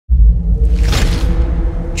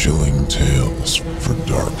Tales for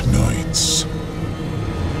Dark Nights.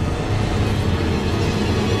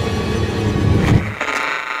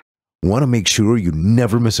 Want to make sure you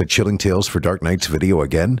never miss a Chilling Tales for Dark Nights video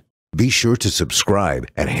again? Be sure to subscribe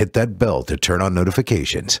and hit that bell to turn on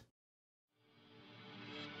notifications.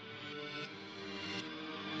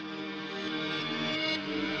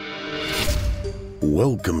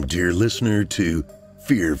 Welcome, dear listener, to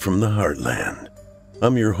Fear from the Heartland.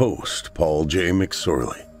 I'm your host, Paul J.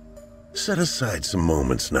 McSorley. Set aside some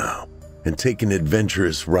moments now and take an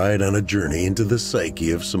adventurous ride on a journey into the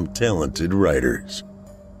psyche of some talented writers.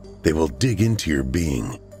 They will dig into your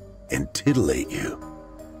being and titillate you.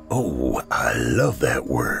 Oh, I love that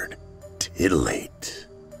word, titillate.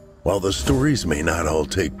 While the stories may not all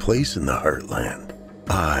take place in the Heartland,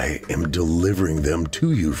 I am delivering them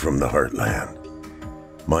to you from the Heartland.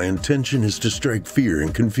 My intention is to strike fear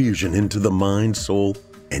and confusion into the mind, soul,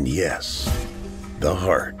 and yes, the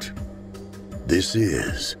heart. This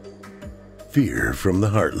is Fear from the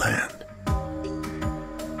Heartland.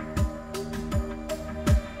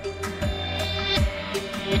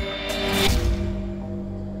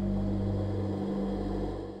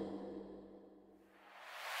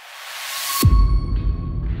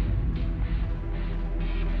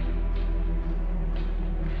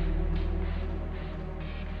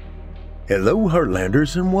 Hello,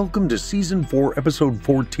 Heartlanders, and welcome to Season 4, Episode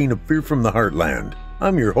 14 of Fear from the Heartland.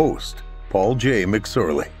 I'm your host, Paul J.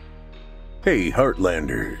 McSorley. Hey,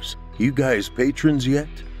 Heartlanders, you guys patrons yet?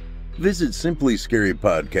 Visit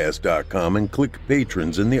simplyscarypodcast.com and click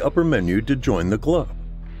Patrons in the upper menu to join the club.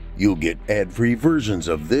 You'll get ad-free versions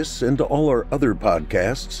of this and all our other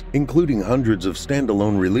podcasts, including hundreds of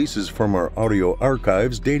standalone releases from our audio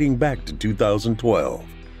archives dating back to 2012.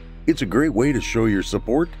 It's a great way to show your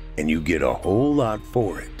support, and you get a whole lot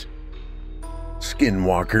for it.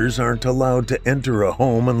 Skinwalkers aren't allowed to enter a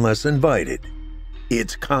home unless invited.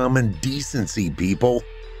 It's common decency, people.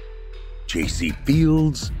 J.C.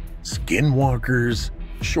 Fields, Skinwalkers,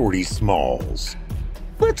 Shorty Smalls.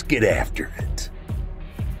 Let's get after it.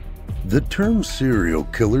 The term serial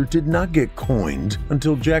killer did not get coined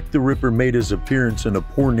until Jack the Ripper made his appearance in a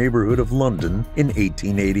poor neighborhood of London in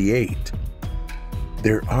 1888.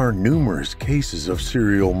 There are numerous cases of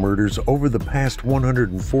serial murders over the past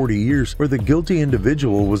 140 years where the guilty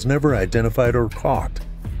individual was never identified or caught.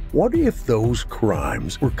 What if those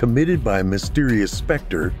crimes were committed by a mysterious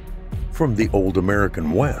specter from the old American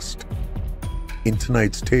West? In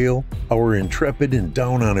tonight's tale, our intrepid and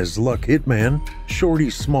down-on-his-luck hitman, Shorty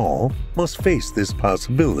Small, must face this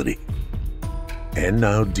possibility. And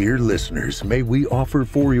now, dear listeners, may we offer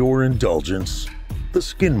for your indulgence, The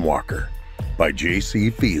Skinwalker by J.C.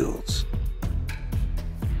 Fields.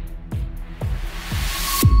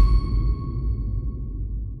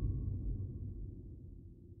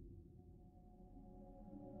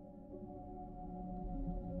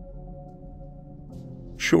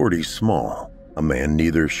 Shorty Small, a man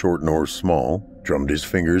neither short nor small, drummed his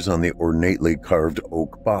fingers on the ornately carved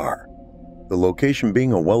oak bar, the location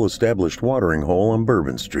being a well-established watering hole on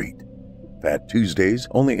Bourbon Street. Fat Tuesdays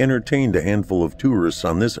only entertained a handful of tourists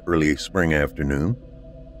on this early spring afternoon.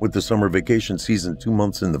 With the summer vacation season 2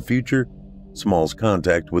 months in the future, Small's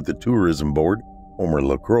contact with the tourism board, Homer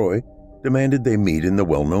LaCroix, demanded they meet in the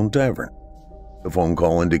well-known tavern. The phone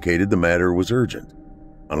call indicated the matter was urgent.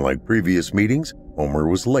 Unlike previous meetings, Homer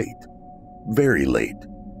was late. Very late.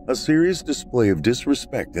 A serious display of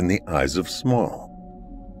disrespect in the eyes of Small.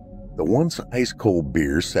 The once ice-cold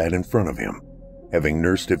beer sat in front of him. Having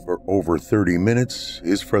nursed it for over 30 minutes,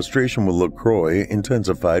 his frustration with LaCroix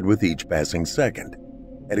intensified with each passing second.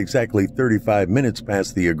 At exactly 35 minutes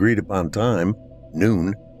past the agreed-upon time,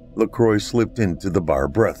 noon, LaCroix slipped into the bar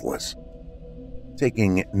breathless.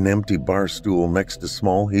 Taking an empty bar stool next to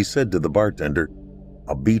Small, he said to the bartender,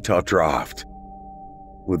 "A beat a draft."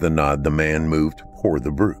 With a nod, the man moved to pour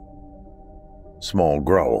the brew. Small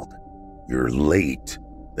growled, "You're late.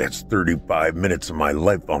 That's 35 minutes of my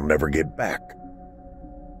life I'll never get back.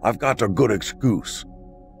 I've got a good excuse.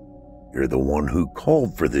 You're the one who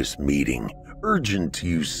called for this meeting. Urgent,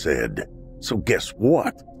 you said. So guess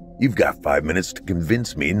what? You've got 5 minutes to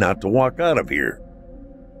convince me not to walk out of here."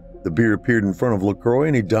 The beer appeared in front of LaCroix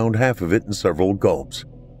and he downed half of it in several gulps.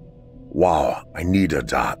 "Wow, I need a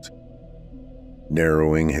dot."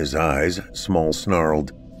 Narrowing his eyes, Small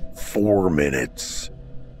snarled, 4 minutes.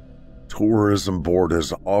 Tourism board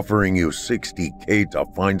is offering you $60K to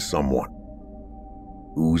find someone.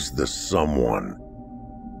 Who's the someone?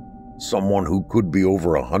 Someone who could be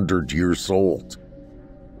over 100 years old.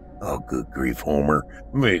 Oh, good grief, Homer.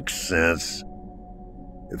 Makes sense.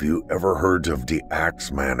 Have you ever heard of the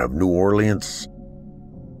Axeman of New Orleans?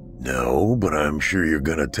 No, but I'm sure you're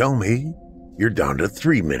gonna tell me. You're down to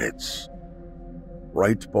 3 minutes.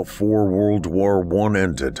 Right before World War I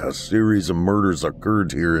ended, a series of murders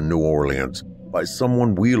occurred here in New Orleans by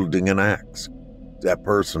someone wielding an axe. That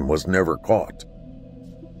person was never caught.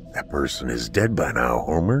 That person is dead by now,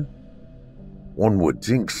 Homer. One would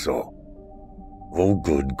think so. Oh,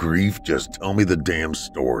 good grief, just tell me the damn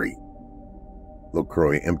story.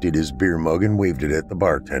 LaCroix emptied his beer mug and waved it at the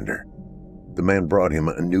bartender. The man brought him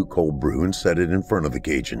a new cold brew and set it in front of the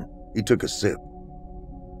Cajun. He took a sip.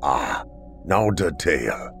 Ah, now the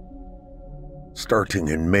tale. Starting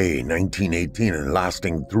in May 1918 and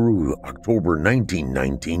lasting through October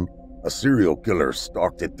 1919, a serial killer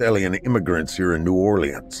stalked Italian immigrants here in New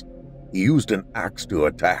Orleans. He used an axe to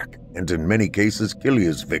attack and in many cases kill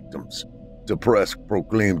his victims. The press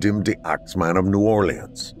proclaimed him the Axeman of New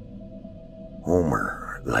Orleans.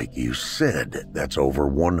 Homer, like you said, that's over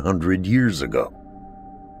 100 years ago.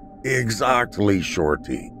 Exactly,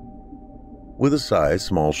 Shorty. With a sigh,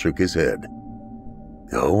 Small shook his head.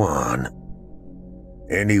 Go on.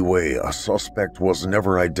 Anyway, a suspect was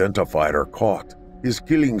never identified or caught. His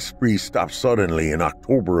killing spree stopped suddenly in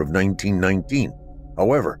October of 1919.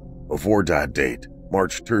 However, before that date,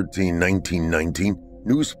 March 13, 1919,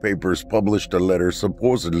 newspapers published a letter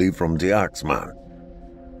supposedly from the Axeman.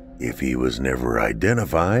 If he was never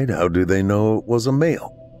identified, how do they know it was a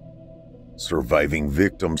male? Surviving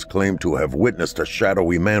victims claim to have witnessed a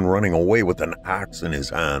shadowy man running away with an axe in his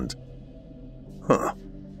hand. Huh,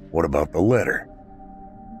 what about the letter?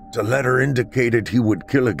 The letter indicated he would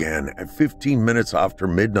kill again at 15 minutes after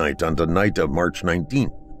midnight on the night of March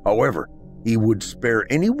 19. However, he would spare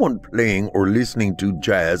anyone playing or listening to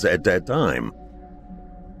jazz at that time.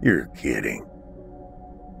 You're kidding.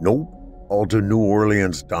 Nope. All the New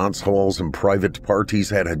Orleans dance halls and private parties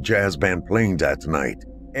had a jazz band playing that night.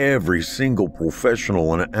 Every single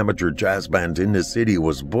professional and amateur jazz band in the city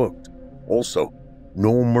was booked. Also,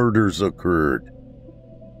 no murders occurred.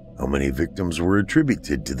 How many victims were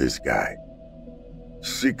attributed to this guy?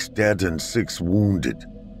 6 dead and 6 wounded.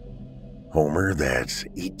 Homer, that's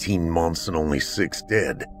 18 months and only 6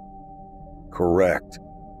 dead. Correct.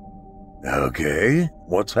 Okay,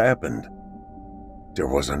 what's happened? There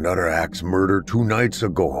was another axe murder 2 nights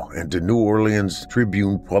ago, and the New Orleans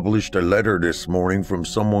Tribune published a letter this morning from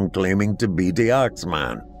someone claiming to be the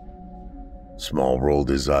Axeman. Small rolled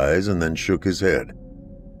his eyes and then shook his head.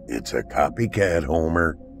 It's a copycat,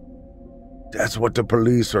 Homer. That's what the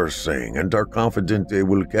police are saying, and are confident they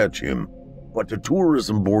will catch him. But the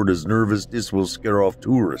tourism board is nervous this will scare off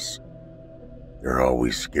tourists. They're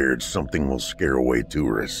always scared something will scare away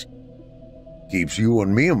tourists. Keeps you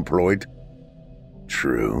and me employed.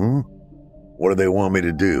 True. What do they want me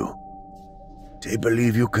to do? They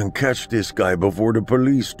believe you can catch this guy before the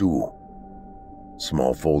police do.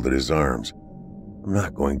 Small folded his arms. I'm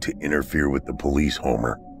not going to interfere with the police,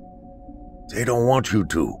 Homer. They don't want you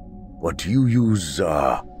to, but you use,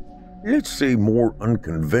 let's say more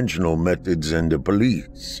unconventional methods than the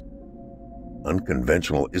police.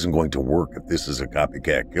 Unconventional isn't going to work if this is a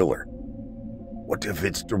copycat killer. What if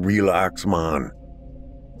it's the real Axeman?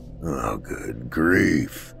 Oh, good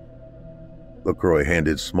grief. LaCroix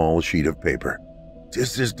handed Small a sheet of paper.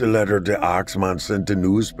 This is the letter the Axeman sent to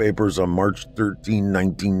newspapers on March 13,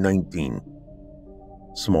 1919.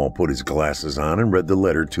 Small put his glasses on and read the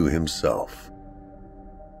letter to himself.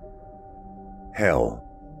 Hell,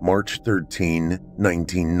 March 13,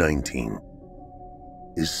 1919.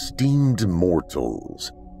 Esteemed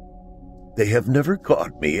mortals, they have never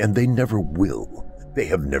caught me and they never will. They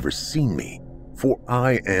have never seen me. For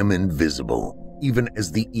I am invisible, even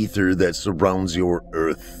as the ether that surrounds your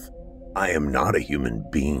earth. I am not a human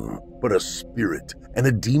being, but a spirit and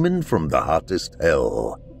a demon from the hottest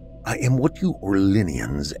hell. I am what you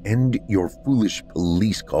Orleanians and your foolish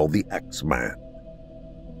police call the Axeman.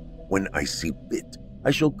 When I see fit,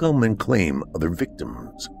 I shall come and claim other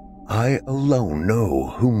victims. I alone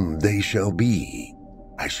know whom they shall be.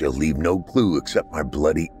 I shall leave no clue except my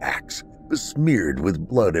bloody axe, besmeared with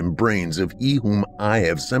blood and brains of he whom I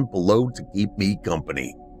have sent below to keep me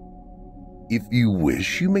company. If you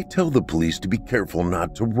wish, you may tell the police to be careful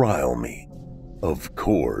not to rile me. Of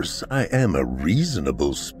course, I am a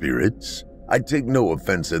reasonable spirit. I take no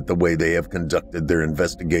offense at the way they have conducted their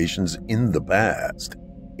investigations in the past.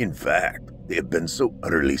 In fact, they have been so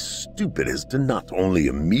utterly stupid as to not only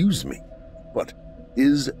amuse me, but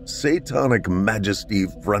His Satanic Majesty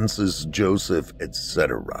Francis Joseph,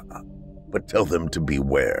 etc. But tell them to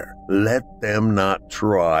beware. Let them not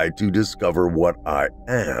try to discover what I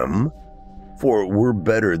am, for it were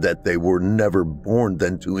better that they were never born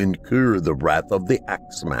than to incur the wrath of the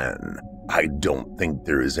Axeman. I don't think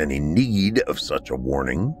there is any need of such a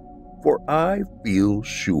warning, for I feel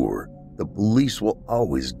sure the police will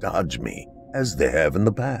always dodge me, as they have in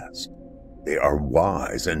the past. They are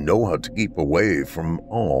wise and know how to keep away from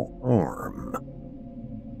all harm.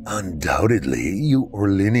 Undoubtedly, you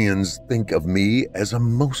Orleanians think of me as a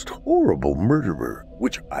most horrible murderer,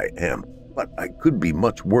 which I am, but I could be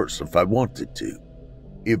much worse if I wanted to.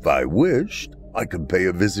 If I wished, I could pay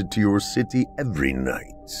a visit to your city every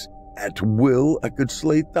night. At will, I could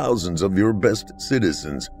slay thousands of your best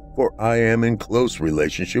citizens, for I am in close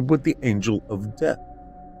relationship with the Angel of Death.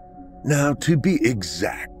 Now, to be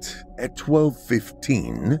exact, at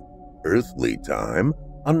 12:15, earthly time,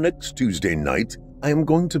 on next Tuesday night, I am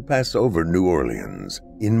going to pass over New Orleans.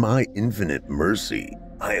 In my infinite mercy,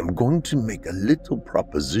 I am going to make a little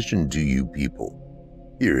proposition to you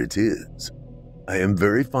people. Here it is. I am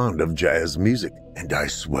very fond of jazz music, and I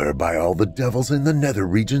swear by all the devils in the nether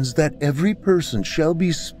regions that every person shall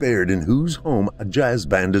be spared in whose home a jazz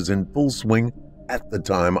band is in full swing at the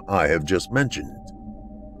time I have just mentioned.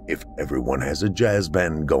 If everyone has a jazz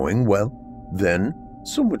band going, well, then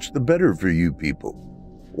so much the better for you people.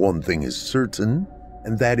 One thing is certain,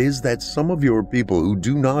 and that is that some of your people who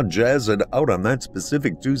do not jazz it out on that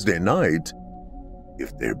specific Tuesday night,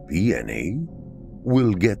 if there be any,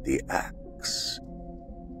 will get the axe.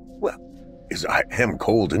 Well, as I am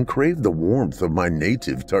cold and crave the warmth of my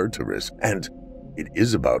native Tartarus, and it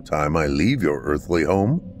is about time I leave your earthly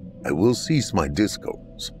home, I will cease my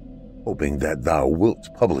discourse, hoping that thou wilt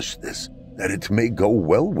publish this, that it may go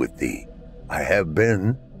well with thee. I have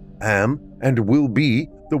been, am, and will be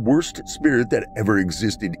the worst spirit that ever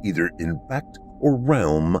existed either in fact or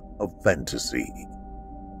realm of fantasy.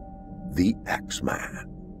 The Axeman.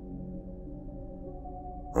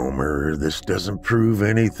 Homer, this doesn't prove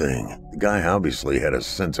anything. The guy obviously had a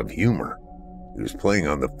sense of humor. He was playing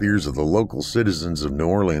on the fears of the local citizens of New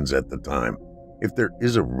Orleans at the time. If there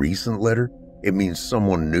is a recent letter, it means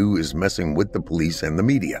someone new is messing with the police and the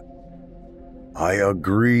media. I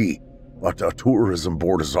agree, but a tourism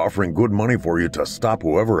board is offering good money for you to stop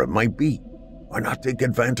whoever it might be. Why not take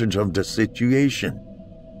advantage of the situation?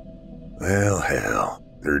 Well, hell,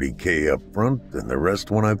 $30K up front and the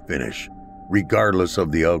rest when I finish, regardless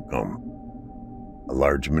of the outcome. A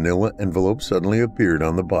large manila envelope suddenly appeared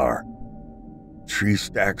on the bar. 3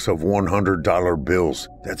 stacks of $100 bills.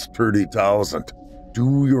 That's $30,000.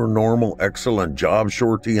 Do your normal excellent job,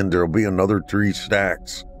 Shorty, and there'll be another 3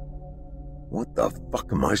 stacks. What the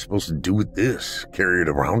fuck am I supposed to do with this? Carry it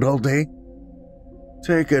around all day?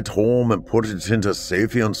 Take it home and put it into a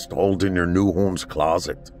safe you installed in your new home's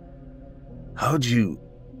closet. How'd you...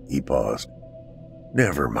 He paused.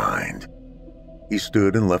 Never mind. He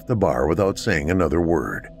stood and left the bar without saying another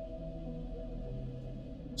word.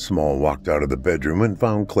 Small walked out of the bedroom and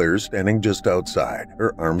found Claire standing just outside,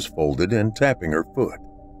 her arms folded and tapping her foot.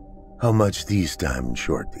 How much this time,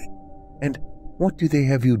 Shorty? And what do they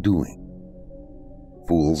have you doing?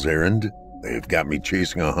 Fool's errand. They've got me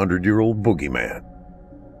chasing a 100-year-old boogeyman.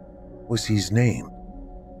 What's his name?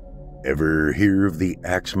 Ever hear of the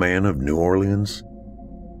Axeman of New Orleans?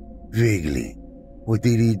 Vaguely. What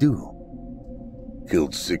did he do?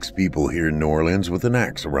 Killed 6 people here in New Orleans with an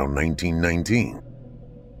axe around 1919.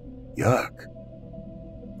 Yuck.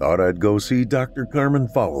 Thought I'd go see Dr. Carmen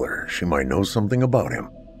Fowler. She might know something about him.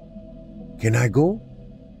 Can I go?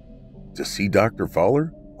 To see Dr.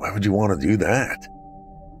 Fowler? Why would you want to do that?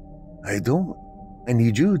 I don't. I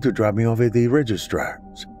need you to drop me off at the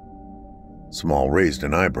registrar's. Small raised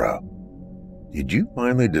an eyebrow. Did you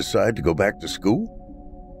finally decide to go back to school?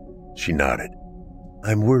 She nodded.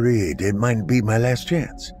 I'm worried it might be my last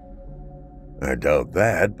chance. I doubt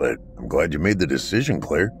that, but I'm glad you made the decision,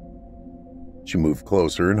 Claire. She moved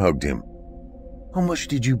closer and hugged him. How much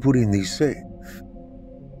did you put in the safe?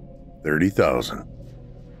 $30,000.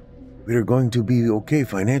 We're going to be okay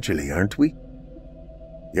financially, aren't we?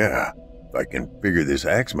 Yeah, if I can figure this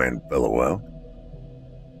Axeman fellow out.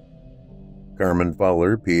 Carmen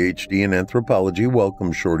Fowler, Ph.D. in anthropology,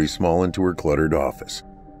 welcomed Shorty Small into her cluttered office.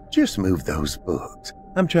 Just move those books.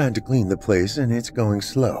 I'm trying to clean the place and it's going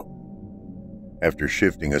slow. After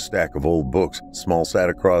shifting a stack of old books, Small sat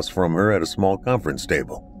across from her at a small conference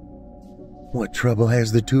table. What trouble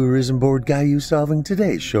has the tourism board got you solving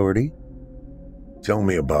today, Shorty? Tell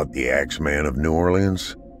me about the Axeman of New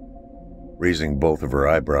Orleans. Raising both of her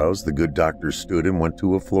eyebrows, the good doctor stood and went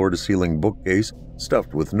to a floor-to-ceiling bookcase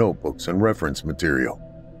stuffed with notebooks and reference material.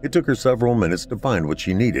 It took her several minutes to find what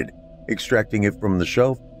she needed. Extracting it from the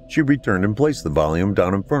shelf, she returned and placed the volume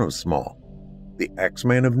down in front of Small. The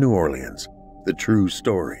Axeman of New Orleans, the true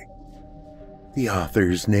story. The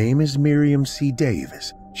author's name is Miriam C.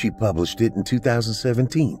 Davis. She published it in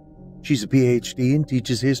 2017. She's a PhD and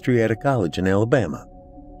teaches history at a college in Alabama.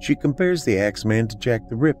 She compares the Axeman to Jack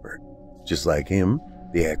the Ripper. Just like him,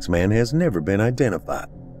 the Axeman has never been identified.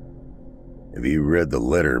 Have you read the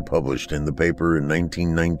letter published in the paper in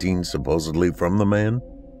 1919 supposedly from the man?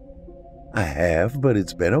 I have, but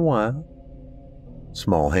it's been a while.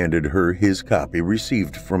 Small handed her his copy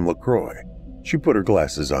received from LaCroix. She put her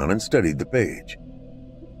glasses on and studied the page.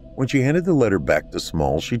 When she handed the letter back to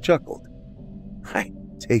Small, she chuckled. I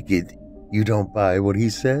take it you don't buy what he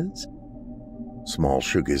says? Small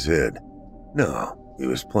shook his head. No, he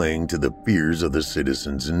was playing to the fears of the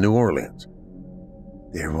citizens in New Orleans.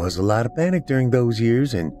 There was a lot of panic during those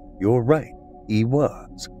years, and you're right, he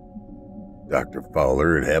was. Dr.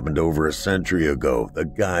 Fowler, it happened over a century ago. The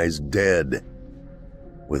guy's dead.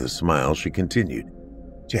 With a smile, she continued.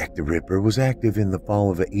 Jack the Ripper was active in the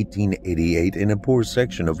fall of 1888 in a poor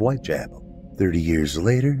section of Whitechapel. 30 years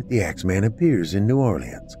later, the Axeman appears in New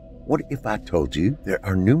Orleans. What if I told you there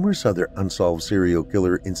are numerous other unsolved serial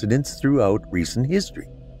killer incidents throughout recent history?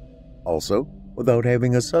 Also, without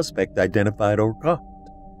having a suspect identified or caught.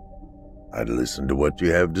 I'd listen to what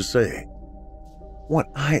you have to say. What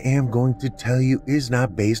I am going to tell you is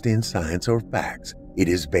not based in science or facts. It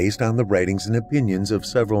is based on the writings and opinions of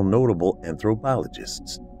several notable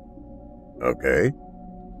anthropologists. Okay.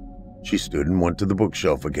 She stood and went to the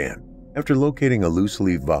bookshelf again. After locating a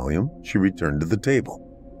loose-leaf volume, she returned to the table.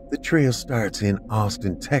 The trail starts in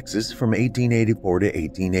Austin, Texas from 1884 to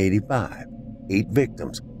 1885. 8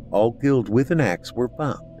 victims, all killed with an axe, were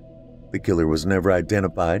found. The killer was never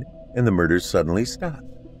identified, and the murders suddenly stopped.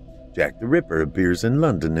 Jack the Ripper appears in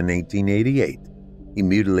London in 1888. He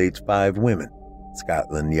mutilates 5 women.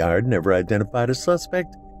 Scotland Yard never identified a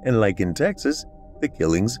suspect, and like in Texas, the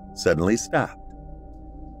killings suddenly stopped.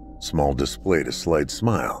 Small displayed a slight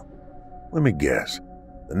smile. Let me guess.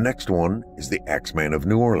 The next one is the Axeman of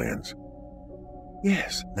New Orleans.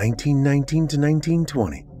 Yes, 1919 to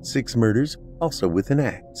 1920. 6 murders, also with an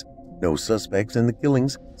axe. No suspects, and the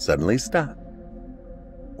killings suddenly stopped.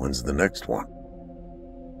 When's the next one?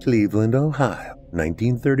 Cleveland, Ohio,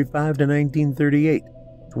 1935 to 1938.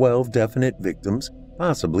 12 definite victims,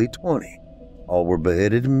 possibly 20. All were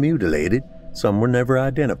beheaded and mutilated. Some were never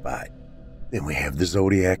identified. Then we have the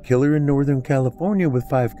Zodiac Killer in Northern California with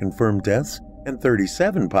 5 confirmed deaths and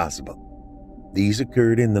 37 possible. These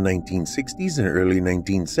occurred in the 1960s and early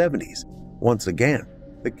 1970s. Once again,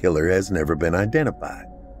 the killer has never been identified.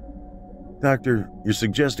 Doctor, you're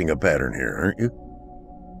suggesting a pattern here, aren't you?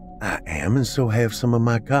 I am, and so have some of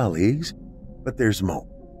my colleagues, but there's more.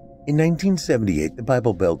 In 1978, the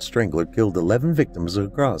Bible Belt Strangler killed 11 victims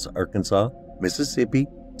across Arkansas, Mississippi,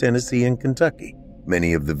 Tennessee, and Kentucky.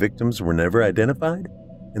 Many of the victims were never identified,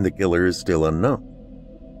 and the killer is still unknown.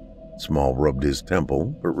 Small rubbed his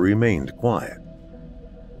temple, but remained quiet.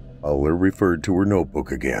 Fowler referred to her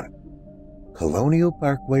notebook again. Colonial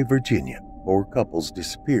Parkway, Virginia. 4 couples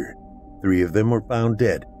disappeared. 3 of them were found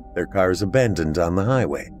dead, their cars abandoned on the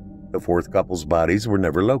highway. The 4th couple's bodies were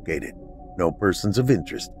never located. No persons of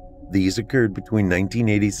interest. These occurred between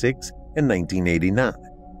 1986 and 1989.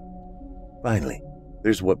 Finally,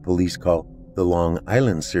 there's what police call the Long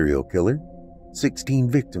Island serial killer. 16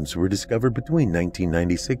 victims were discovered between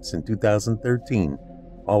 1996 and 2013.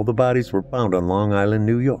 All the bodies were found on Long Island,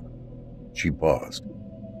 New York. She paused.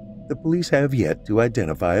 The police have yet to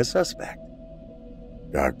identify a suspect.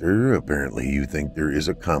 Doctor, apparently you think there is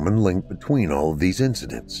a common link between all of these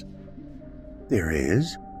incidents. There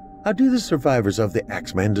is. How do the survivors of the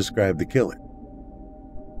Axeman describe the killer?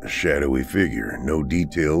 A shadowy figure. No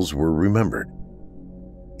details were remembered.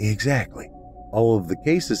 Exactly. All of the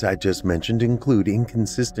cases I just mentioned include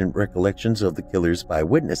inconsistent recollections of the killers by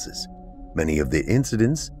witnesses. Many of the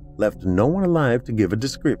incidents left no one alive to give a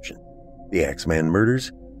description. The Axeman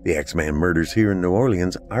murders here in New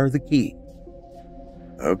Orleans are the key.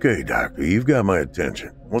 Okay, Doctor, you've got my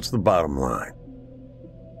attention. What's the bottom line?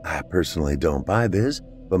 I personally don't buy this,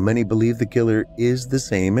 but many believe the killer is the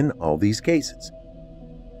same in all these cases.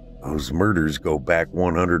 Those murders go back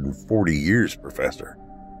 140 years, Professor.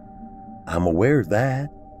 I'm aware of that.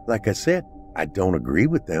 Like I said, I don't agree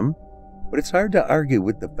with them, but it's hard to argue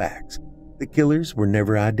with the facts. The killers were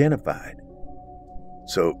never identified.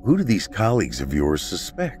 So who do these colleagues of yours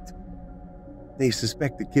suspect? They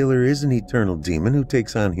suspect the killer is an eternal demon who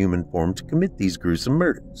takes on human form to commit these gruesome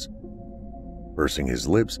murders. Pursing his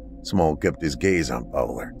lips, Small kept his gaze on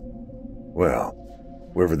Fowler. Well,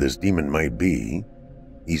 whoever this demon might be,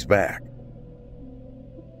 he's back.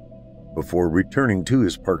 Before returning to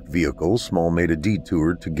his parked vehicle, Small made a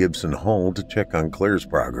detour to Gibson Hall to check on Claire's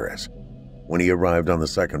progress. When he arrived on the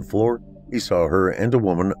 2nd floor, he saw her and a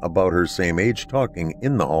woman about her same age talking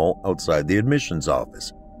in the hall outside the admissions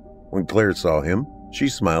office. When Claire saw him, she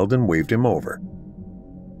smiled and waved him over.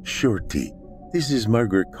 "Shorty, this is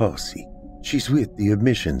Margaret Causey. She's with the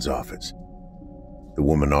admissions office." The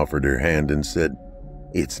woman offered her hand and said,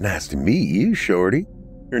 "It's nice to meet you, Shorty.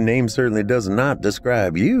 Your name certainly does not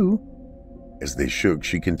describe you." As they shook,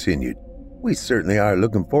 she continued, "We certainly are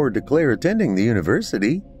looking forward to Claire attending the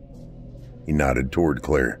university." He nodded toward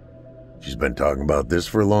Claire. "She's been talking about this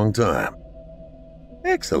for a long time."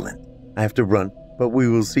 "Excellent. I have to run, but we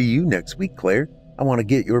will see you next week, Claire. I want to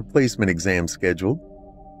get your placement exam scheduled."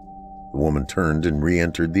 The woman turned and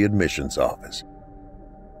re-entered the admissions office.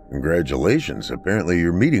 "Congratulations. Apparently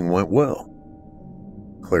your meeting went well."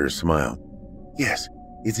 Claire smiled. "Yes,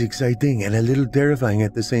 it's exciting and a little terrifying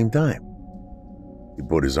at the same time." He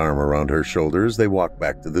put his arm around her shoulder as they walked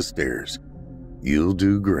back to the stairs. "You'll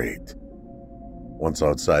do great." Once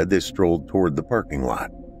outside, they strolled toward the parking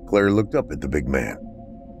lot. Claire looked up at the big man.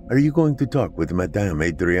 "Are you going to talk with Madame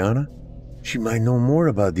Adriana? She might know more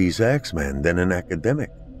about these Axemen than an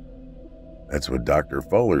academic." "That's what Dr.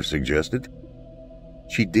 Fowler suggested."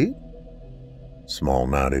 "She did?" Small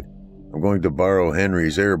nodded. "I'm going to borrow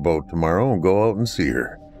Henry's airboat tomorrow and go out and see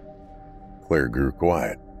her." Claire grew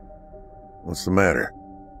quiet. "What's the matter?"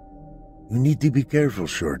 "You need to be careful,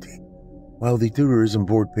 Shorty. While the tourism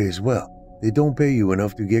board pays well, they don't pay you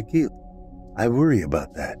enough to get killed. I worry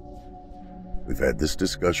about that." "We've had this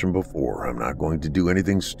discussion before. I'm not going to do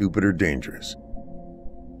anything stupid or dangerous."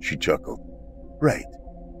 She chuckled. "Right.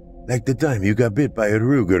 Like the time you got bit by a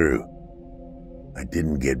rougarou." "I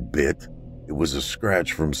didn't get bit. It was a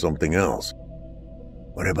scratch from something else."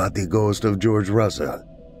 "What about the ghost of George Russell?"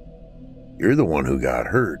 "You're the one who got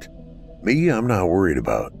hurt. Me, I'm not worried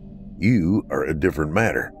about. You are a different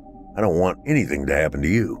matter. I don't want anything to happen to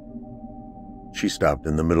you." She stopped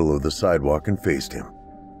in the middle of the sidewalk and faced him.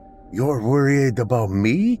 "You're worried about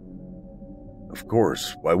me?" "Of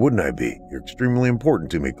course. Why wouldn't I be? You're extremely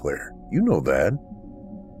important to me, Claire. You know that."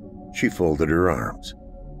 She folded her arms.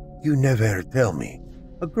 "You never tell me.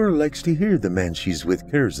 A girl likes to hear the man she's with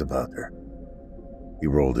cares about her." He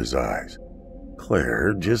rolled his eyes.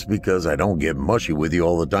 "Claire, just because I don't get mushy with you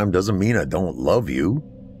all the time doesn't mean I don't love you."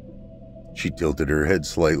 She tilted her head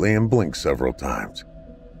slightly and blinked several times.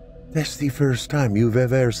 "That's the first time you've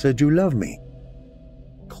ever said you love me."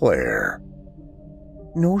 "Claire."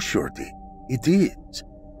 "No, Shorty, it is.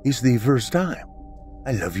 It's the first time.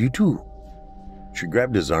 I love you too." She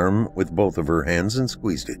grabbed his arm with both of her hands and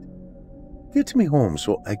squeezed it. "Get me home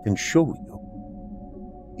so I can show you."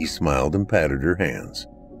 He smiled and patted her hands.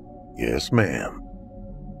 "Yes, ma'am."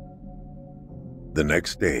 The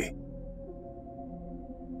next day.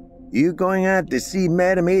 "You going out to see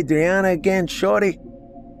Madame Adriana again, Shorty?"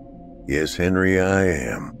 "Yes, Henry, I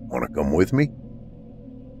am. Want to come with me?"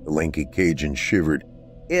 The lanky Cajun shivered.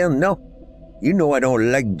 "Hell no. You know I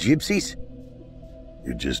don't like gypsies."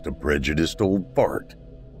 "You're just a prejudiced old fart."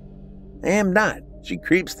 "I am not. She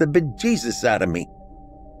creeps the bejesus out of me."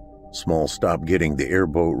 Small stopped getting the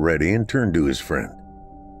airboat ready and turned to his friend.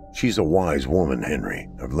 "She's a wise woman, Henry.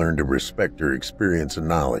 I've learned to respect her experience and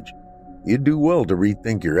knowledge. You'd do well to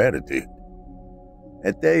rethink your attitude."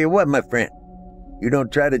 "I tell you what, my friend. You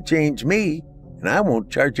don't try to change me, and I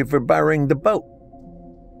won't charge you for borrowing the boat."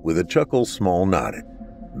 With a chuckle, Small nodded.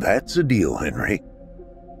 "That's a deal, Henry."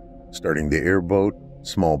 Starting the airboat,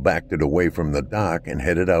 Small backed it away from the dock and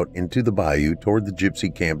headed out into the bayou toward the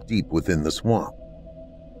gypsy camp deep within the swamp.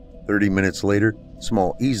 30 minutes later,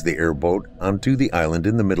 Small eased the airboat onto the island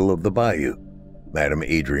in the middle of the bayou. Madame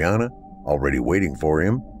Adriana, already waiting for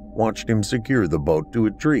him, watched him secure the boat to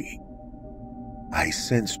a tree. "I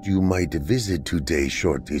sensed you might visit today,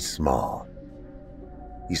 Shorty Small."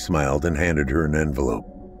 He smiled and handed her an envelope.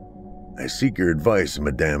 "I seek your advice,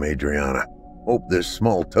 Madame Adriana. Hope this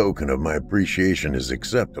small token of my appreciation is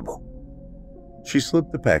acceptable." She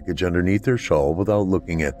slipped the package underneath her shawl without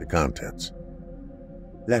looking at the contents.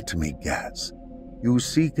 "Let me guess. You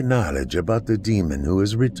seek knowledge about the demon who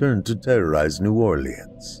has returned to terrorize New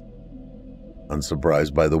Orleans."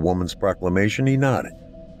 Unsurprised by the woman's proclamation, he nodded.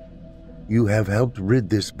 "You have helped rid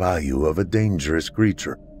this bayou of a dangerous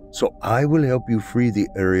creature, so I will help you free the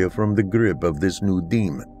area from the grip of this new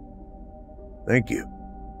demon." "Thank you."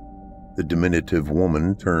 The diminutive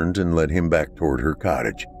woman turned and led him back toward her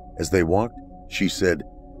cottage. As they walked, she said,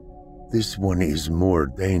 "This one is more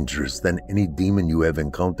dangerous than any demon you have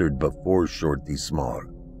encountered before, Shorty Small."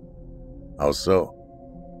 "How so?"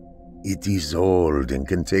 "It is old and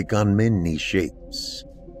can take on many shapes."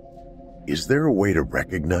 "Is there a way to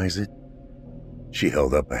recognize it?" She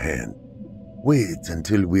held up a hand. "Wait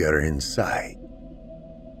until we are inside."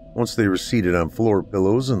 Once they were seated on floor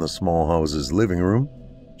pillows in the small house's living room,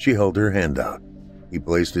 she held her hand out. He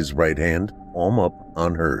placed his right hand, palm up,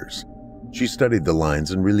 on hers. She studied the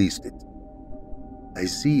lines and released it. I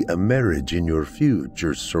see a marriage in your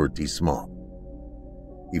future, Shorty Small.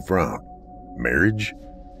 He frowned. Marriage?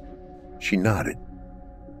 She nodded.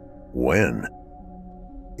 When?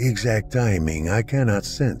 Exact timing I cannot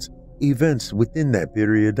sense. Events within that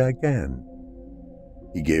period I can.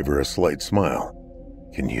 He gave her a slight smile.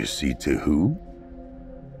 Can you see to who?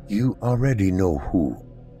 You already know who.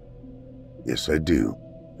 Yes, I do.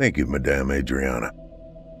 Thank you, Madame Adriana.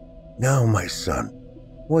 Now, my son,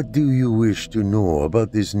 what do you wish to know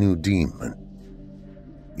about this new demon?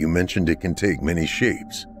 You mentioned it can take many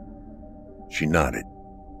shapes. She nodded.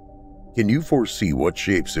 Can you foresee what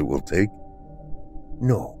shapes it will take?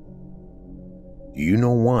 No. Do you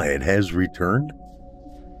know why it has returned?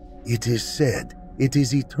 It is said it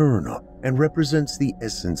is eternal and represents the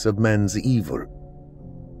essence of man's evil.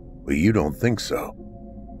 But you don't think so.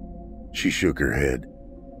 She shook her head.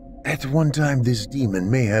 At one time this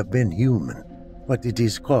demon may have been human, but it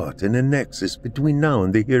is caught in a nexus between now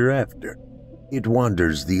and the hereafter. It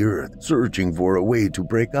wanders the earth, searching for a way to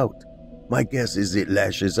break out. My guess is it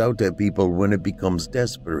lashes out at people when it becomes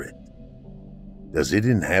desperate. Does it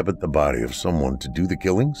inhabit the body of someone to do the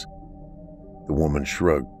killings? The woman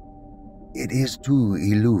shrugged. It is too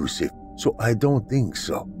elusive, so I don't think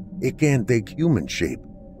so. It can take human shape,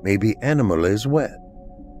 maybe animal as well.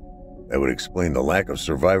 That would explain the lack of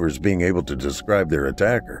survivors being able to describe their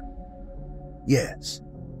attacker. Yes.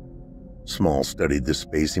 Small studied the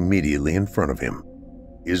space immediately in front of him.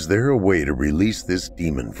 Is there a way to release this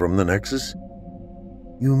demon from the Nexus?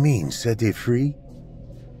 You mean set it free?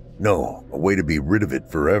 No, a way to be rid of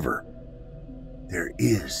it forever. There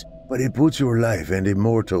is, but it puts your life and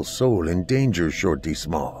immortal soul in danger, Shorty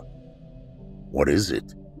Small. What is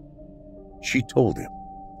it? She told him.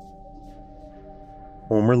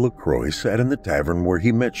 Homer LaCroix sat in the tavern where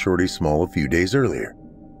he met Shorty Small a few days earlier.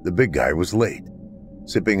 The big guy was late.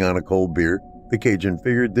 Sipping on a cold beer, the Cajun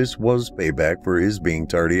figured this was payback for his being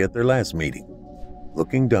tardy at their last meeting.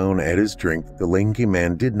 Looking down at his drink, the lanky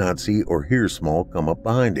man did not see or hear Small come up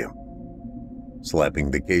behind him. Slapping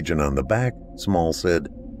the Cajun on the back, Small said,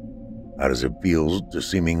 How does it feel to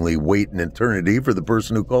seemingly wait an eternity for the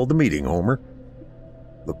person who called the meeting, Homer?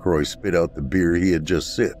 LaCroix spit out the beer he had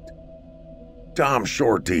just sipped. Tom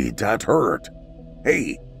Shorty, that hurt.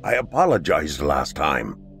 Hey, I apologized last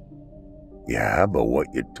time. Yeah, but what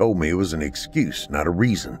you told me was an excuse, not a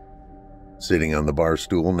reason. Sitting on the bar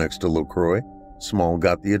stool next to LaCroix, Small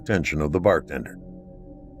got the attention of the bartender.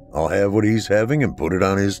 I'll have what he's having and put it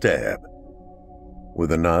on his tab.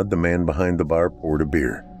 With a nod, the man behind the bar poured a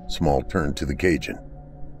beer. Small turned to the Cajun.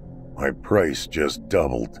 My price just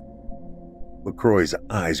doubled. LaCroix's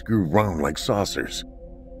eyes grew round like saucers.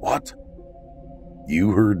 What?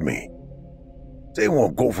 You heard me. They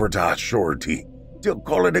won't go for that, Shorty. They'll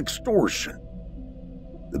call it extortion.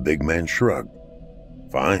 The big man shrugged.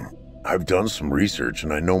 Fine. I've done some research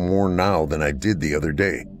and I know more now than I did the other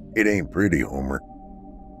day. It ain't pretty, Homer.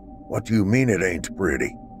 What do you mean it ain't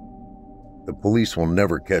pretty? The police will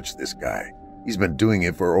never catch this guy. He's been doing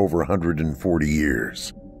it for over 140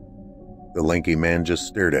 years. The lanky man just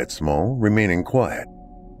stared at Small, remaining quiet.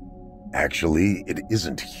 Actually, it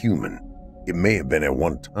isn't human. It may have been at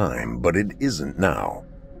one time, but it isn't now.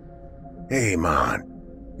 Hey, man,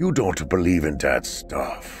 you don't believe in that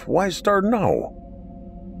stuff. Why start now?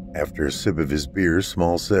 After a sip of his beer,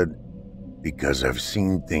 Small said, Because I've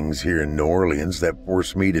seen things here in New Orleans that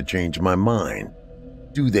force me to change my mind.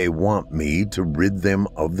 Do they want me to rid them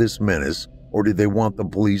of this menace, or do they want the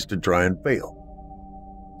police to try and fail?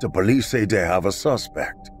 The police say they have a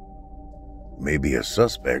suspect. Maybe a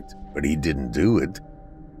suspect, but he didn't do it.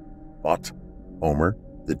 What? Homer,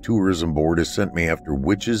 the tourism board has sent me after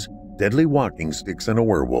witches, deadly walking sticks, and a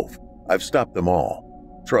werewolf. I've stopped them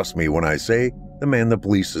all. Trust me when I say the man the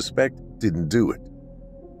police suspect didn't do it.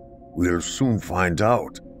 We'll soon find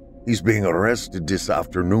out. He's being arrested this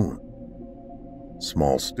afternoon.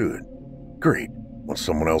 Small stood. Great. When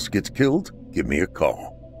someone else gets killed, give me a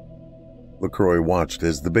call. LaCroix watched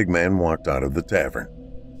as the big man walked out of the tavern.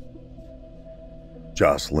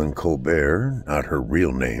 Jocelyn Colbert, not her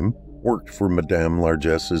real name, worked for Madame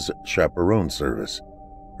Largesse's chaperone service.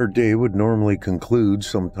 Her day would normally conclude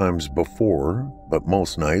sometimes before, but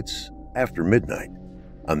most nights, after midnight.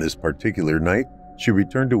 On this particular night, she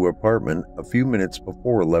returned to her apartment a few minutes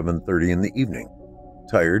before 11:30 in the evening.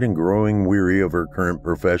 Tired and growing weary of her current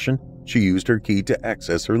profession, she used her key to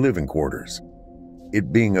access her living quarters.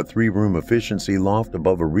 It being a 3-room efficiency loft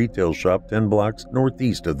above a retail shop 10 blocks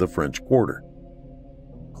northeast of the French Quarter.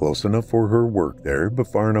 Close enough for her work there, but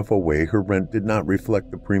far enough away her rent did not reflect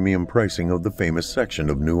the premium pricing of the famous section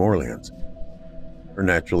of New Orleans. Her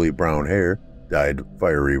naturally brown hair, dyed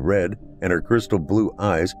fiery red, and her crystal blue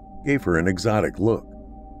eyes gave her an exotic look,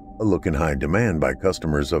 a look in high demand by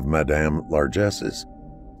customers of Madame Largesses.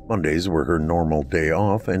 Mondays were her normal day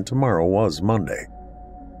off, and tomorrow was Monday.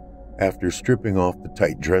 After stripping off the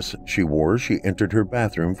tight dress she wore, she entered her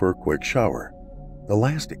bathroom for a quick shower. The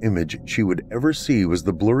last image she would ever see was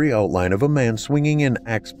the blurry outline of a man swinging an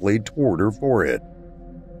axe blade toward her forehead.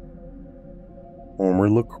 Homer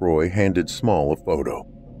LaCroix handed Small a photo.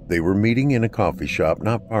 They were meeting in a coffee shop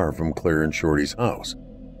not far from Claire and Shorty's house.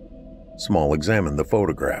 Small examined the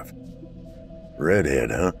photograph.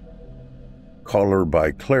 Redhead, huh? Call her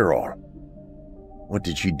by Clairol. What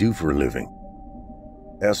did she do for a living?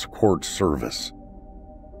 Escort service.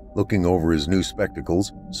 Looking over his new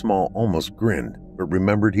spectacles, Small almost grinned, but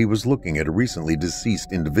remembered he was looking at a recently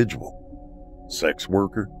deceased individual. Sex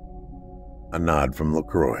worker? A nod from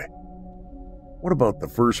LaCroix. What about the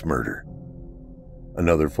first murder?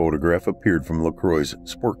 Another photograph appeared from LaCroix's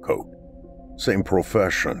sport coat. Same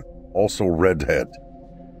profession, also redhead.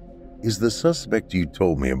 Is the suspect you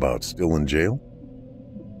told me about still in jail?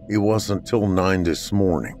 It wasn't till 9 this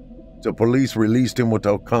morning. The police released him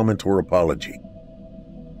without comment or apology.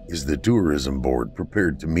 Is the tourism board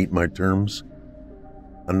prepared to meet my terms?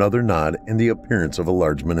 Another nod and the appearance of a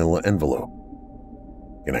large manila envelope.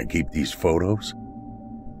 Can I keep these photos?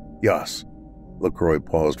 Yes. LaCroix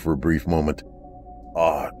paused for a brief moment.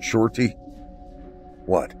 Shorty?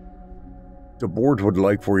 What? The board would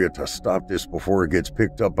like for you to stop this before it gets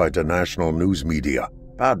picked up by the national news media.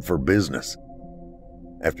 Bad for business.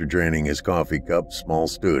 After draining his coffee cup, Small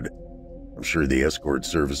stood. I'm sure the escort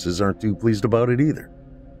services aren't too pleased about it either.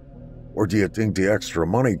 Where do you think the extra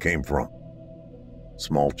money came from?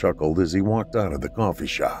 Small chuckled as he walked out of the coffee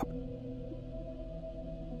shop.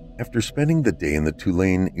 After spending the day in the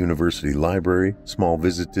Tulane University Library, Small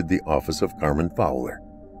visited the office of Carmen Fowler.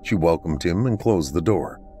 She welcomed him and closed the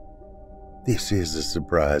door. This is a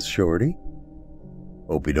surprise, Shorty.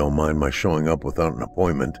 Hope you don't mind my showing up without an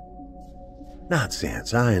appointment.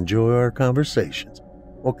 Nonsense, I enjoy our conversations.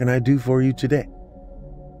 What can I do for you today?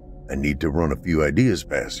 I need to run a few ideas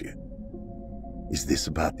past you. Is this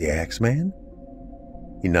about the Axeman?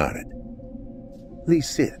 He nodded. Please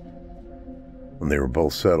sit. When they were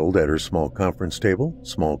both settled at her small conference table,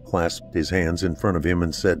 Small clasped his hands in front of him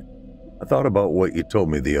and said, I thought about what you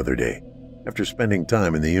told me the other day. After spending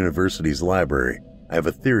time in the university's library, I have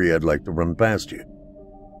a theory I'd like to run past you.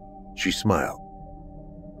 She smiled.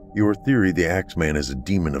 Your theory the Axeman is a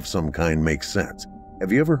demon of some kind makes sense.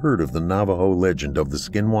 Have you ever heard of the Navajo legend of the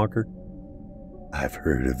Skinwalker? I've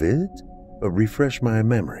heard of it, but refresh my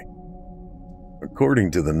memory. According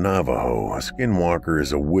to the Navajo, a Skinwalker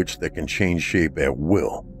is a witch that can change shape at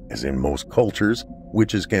will. As in most cultures,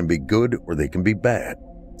 witches can be good or they can be bad.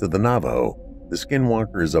 To the Navajo, the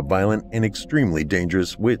Skinwalker is a violent and extremely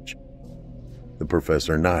dangerous witch. The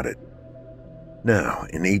professor nodded. Now,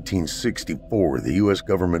 in 1864, the U.S.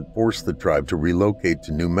 government forced the tribe to relocate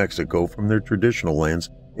to New Mexico from their traditional lands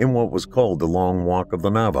in what was called the Long Walk of the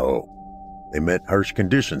Navajo. They met harsh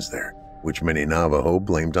conditions there, which many Navajo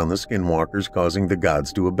blamed on the Skinwalkers, causing the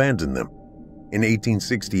gods to abandon them. In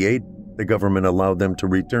 1868, the government allowed them to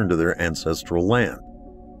return to their ancestral land.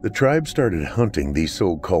 The tribe started hunting these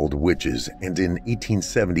so-called witches, and in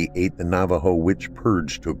 1878 the Navajo Witch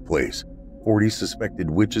Purge took place. 40 suspected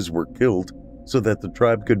witches were killed so that the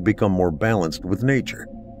tribe could become more balanced with nature.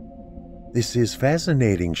 This is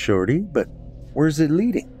fascinating, Shorty, but where's it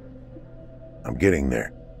leading? I'm getting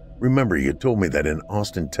there. Remember, you told me that in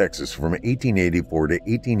Austin, Texas, from 1884 to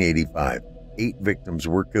 1885, 8 victims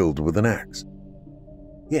were killed with an axe.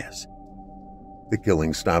 Yes. The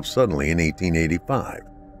killing stopped suddenly in 1885.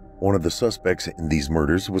 One of the suspects in these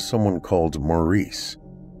murders was someone called Maurice.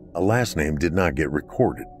 A last name did not get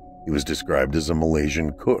recorded. He was described as a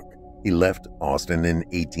Malaysian cook. He left Austin in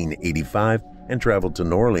 1885 and traveled to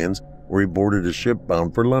New Orleans, where he boarded a ship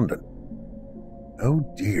bound for London. Oh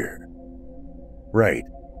dear. Right.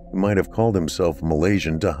 He might have called himself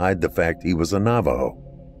Malaysian to hide the fact he was a Navajo.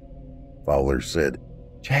 Fowler said,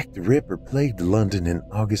 Jack the Ripper plagued London in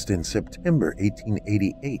August and September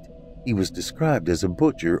 1888. He was described as a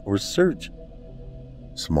butcher or surgeon.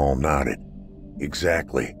 Small nodded.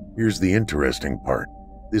 Exactly. Here's the interesting part.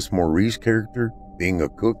 This Maurice character, being a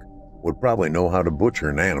cook, would probably know how to butcher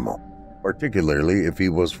an animal, particularly if he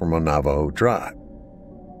was from a Navajo tribe.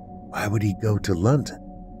 Why would he go to London?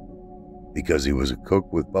 Because he was a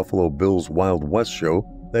cook with Buffalo Bill's Wild West show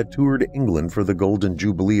that toured England for the Golden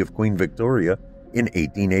Jubilee of Queen Victoria in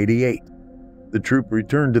 1888. The troop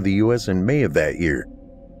returned to the U.S. in May of that year.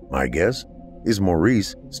 My guess is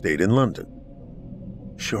Maurice stayed in London.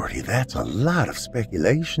 Shorty, that's a lot of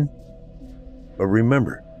speculation. But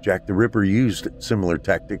remember, Jack the Ripper used similar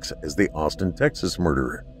tactics as the Austin, Texas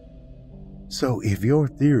murderer. So if your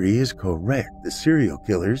theory is correct, the serial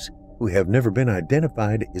killers, who have never been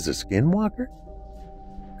identified, is a skinwalker?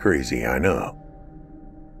 Crazy, I know.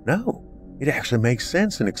 No, it actually makes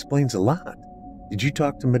sense and explains a lot. Did you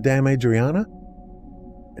talk to Madame Adriana?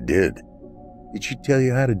 I did. Did she tell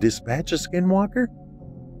you how to dispatch a skinwalker?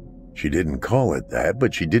 She didn't call it that,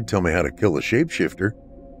 but she did tell me how to kill a shapeshifter.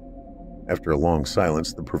 After a long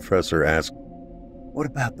silence, the professor asked, What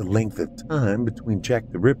about the length of time between Jack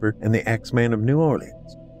the Ripper and the Axeman of New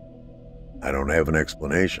Orleans? I don't have an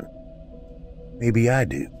explanation. Maybe I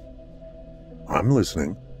do. I'm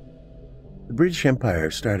listening. The British Empire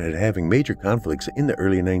started having major conflicts in the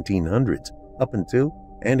early 1900s, up until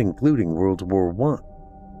and including World War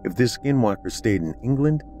I. If this skinwalker stayed in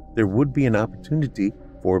England, there would be an opportunity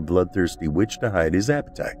for a bloodthirsty witch to hide his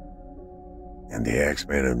appetite. And the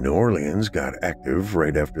Axeman of New Orleans got active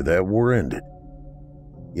right after that war ended.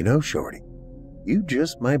 You know, Shorty, you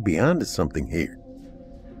just might be onto something here.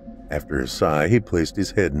 After a sigh, he placed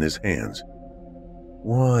his head in his hands.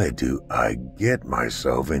 Why do I get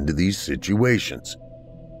myself into these situations?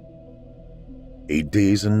 8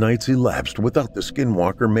 days and nights elapsed without the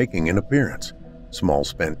skinwalker making an appearance. Small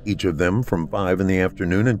spent each of them from 5 in the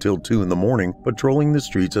afternoon until 2 in the morning patrolling the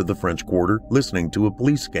streets of the French Quarter, listening to a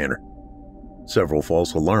police scanner. Several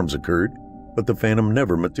false alarms occurred, but the Phantom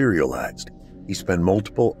never materialized. He spent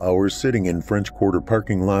multiple hours sitting in French Quarter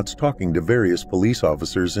parking lots talking to various police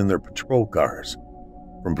officers in their patrol cars.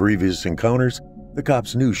 From previous encounters, the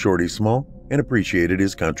cops knew Shorty Small and appreciated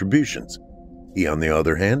his contributions. He, on the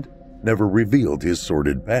other hand, never revealed his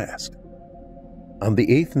sordid past. On the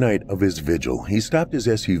 8th night of his vigil, he stopped his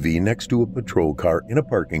SUV next to a patrol car in a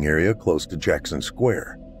parking area close to Jackson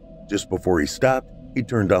Square. Just before he stopped, he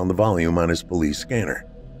turned down the volume on his police scanner.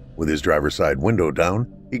 With his driver's side window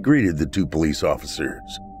down, he greeted the 2 police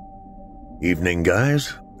officers. "Evening,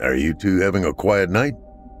 guys. Are you 2 having a quiet night?"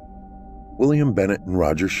 William Bennett and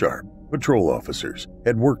Roger Sharp, patrol officers,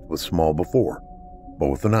 had worked with Small before.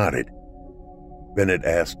 Both nodded. Bennett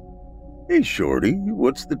asked, "Hey, Shorty,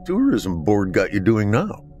 what's the tourism board got you doing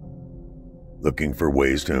now?" "Looking for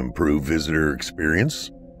ways to improve visitor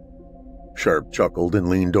experience." Sharp chuckled and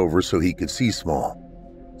leaned over so he could see Small.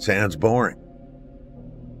 "Sounds boring."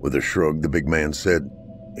 With a shrug, the big man said,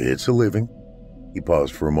 "It's a living." He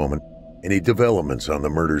paused for a moment. "Any developments on the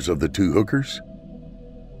murders of the 2 hookers?"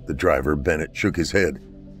 The driver, Bennett, shook his head.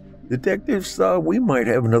 "Detectives thought we might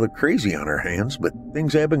have another crazy on our hands, but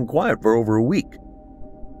things have been quiet for over a week."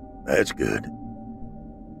 "That's good."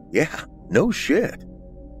 "Yeah, no shit."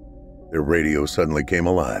 Their radio suddenly came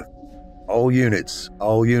alive. All units.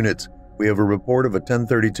 We have a report of a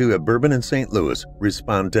 1032 at Bourbon and St. Louis.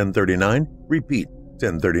 Respond 1039. Repeat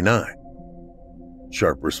 1039.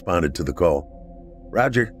 Sharp responded to the call.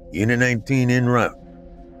 "Roger, Unit 19 en route."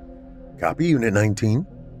 "Copy, Unit 19.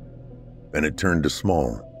 Bennett turned to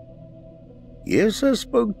Small. "Yes, I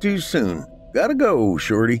spoke too soon. Gotta go,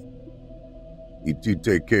 Shorty." "You 2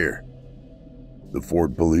 take care." The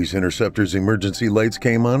Ford Police Interceptor's emergency lights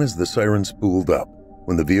came on as the siren spooled up.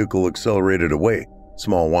 When the vehicle accelerated away,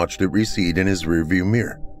 Small watched it recede in his rearview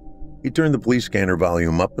mirror. He turned the police scanner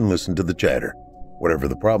volume up and listened to the chatter. Whatever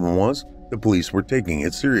the problem was, the police were taking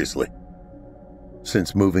it seriously.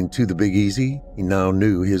 Since moving to the Big Easy, he now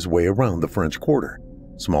knew his way around the French Quarter.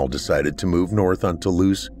 Small decided to move north on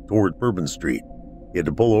Toulouse toward Bourbon Street. He had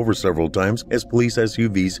to pull over several times as police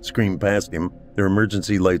SUVs screamed past him, their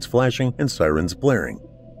emergency lights flashing and sirens blaring.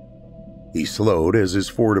 He slowed as his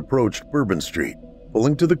Ford approached Bourbon Street.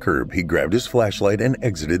 Pulling to the curb, he grabbed his flashlight and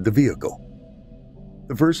exited the vehicle.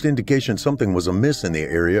 The first indication something was amiss in the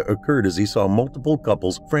area occurred as he saw multiple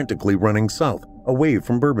couples frantically running south, away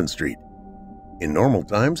from Bourbon Street. In normal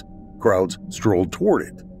times, crowds strolled toward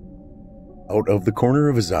it. Out of the corner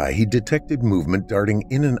of his eye, he detected movement darting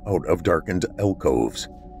in and out of darkened alcoves.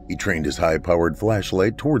 He trained his high-powered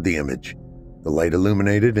flashlight toward the image. The light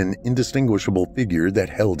illuminated an indistinguishable figure that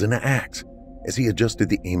held an axe. As he adjusted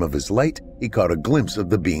the aim of his light, he caught a glimpse of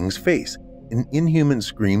the being's face. An inhuman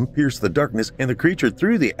scream pierced the darkness, and the creature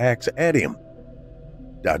threw the axe at him.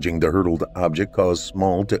 Dodging the hurtled object caused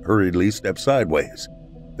Small to hurriedly step sideways.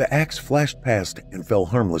 The axe flashed past and fell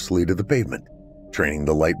harmlessly to the pavement. Training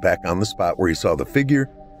the light back on the spot where he saw the figure,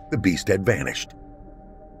 the beast had vanished.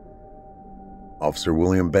 Officer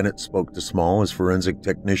William Bennett spoke to Small as forensic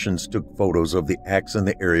technicians took photos of the axe in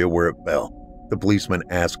the area where it fell. The policeman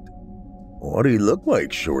asked, "What do he look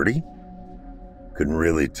like, Shorty?" Couldn't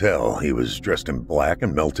really tell. He was dressed in black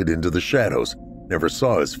and melted into the shadows. Never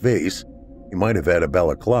saw his face. He might have had a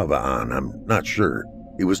balaclava on, I'm not sure.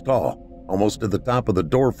 He was tall, almost to the top of the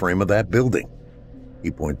door frame of that building.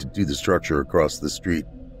 He pointed to the structure across the street.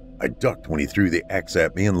 I ducked when he threw the axe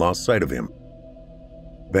at me and lost sight of him.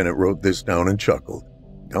 Bennett wrote this down and chuckled.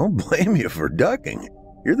 Don't blame you for ducking.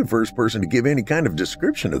 You're the first person to give any kind of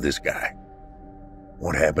description of this guy.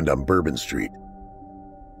 What happened on Bourbon Street?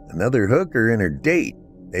 Another hooker and her date.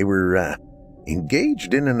 They were,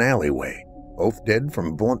 engaged in an alleyway, both dead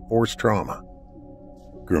from blunt force trauma.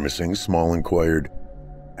 Grimacing, Small inquired,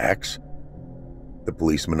 Axe? The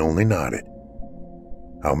policeman only nodded.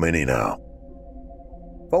 How many now?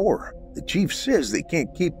 4. The chief says they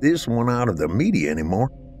can't keep this one out of the media anymore.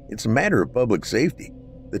 It's a matter of public safety.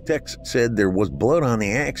 The text said there was blood on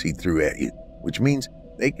the axe he threw at you, which means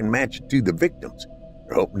they can match it to the victims.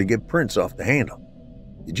 They're hoping to get prints off the handle.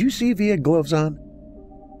 Did you see if he had gloves on?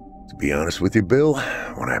 To be honest with you, Bill,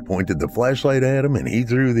 when I pointed the flashlight at him and he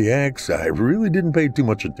threw the axe, I really didn't pay too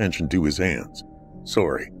much attention to his hands.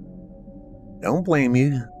 Sorry. Don't blame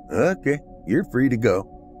you. Okay, you're free to go.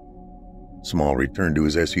 Small returned to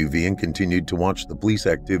his SUV and continued to watch the police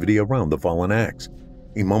activity around the fallen axe.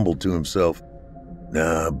 He mumbled to himself,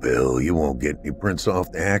 Nah, Bill, you won't get any prints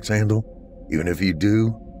off the axe handle. Even if you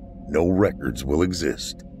do, no records will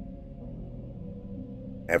exist.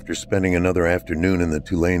 After spending another afternoon in the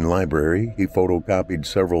Tulane library, he photocopied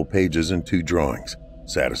several pages and 2 drawings.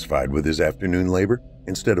 Satisfied with his afternoon labor,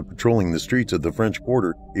 instead of patrolling the streets of the French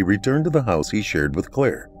Quarter, he returned to the house he shared with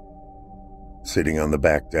Claire. Sitting on the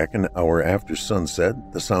back deck an hour after sunset,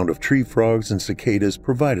 the sound of tree frogs and cicadas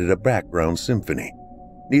provided a background symphony.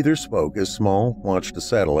 Neither spoke as Small watched a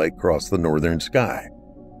satellite cross the northern sky.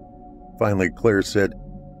 Finally, Claire said,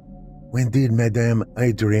 When did Madame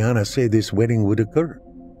Adriana say this wedding would occur?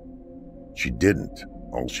 She didn't.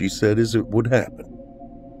 All she said is it would happen.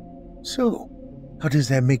 So, how does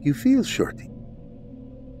that make you feel, Shorty?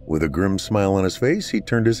 With a grim smile on his face, he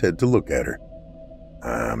turned his head to look at her.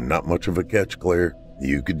 I'm not much of a catch, Claire.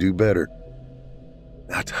 You could do better.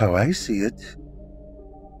 Not how I see it.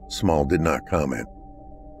 Small did not comment.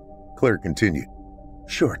 Claire continued.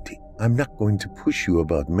 Shorty, I'm not going to push you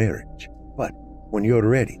about marriage, but when you're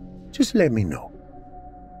ready, just let me know.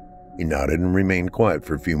 He nodded and remained quiet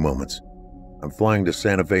for a few moments. I'm flying to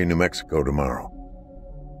Santa Fe, New Mexico tomorrow.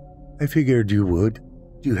 I figured you would.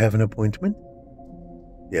 Do you have an appointment?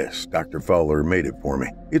 Yes, Dr. Fowler made it for me.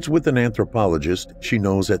 It's with an anthropologist she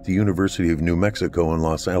knows at the University of New Mexico in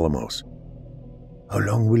Los Alamos. How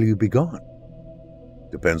long will you be gone?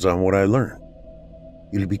 Depends on what I learn.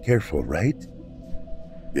 You'll be careful, right?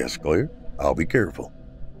 Yes, Claire, I'll be careful.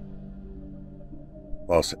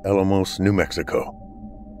 Los Alamos, New Mexico.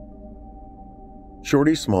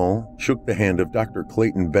 Shorty Small shook the hand of Dr.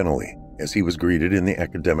 Clayton Bentley as he was greeted in the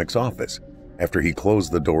academic's office. After he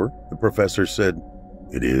closed the door, the professor said,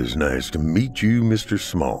 It is nice to meet you, Mr.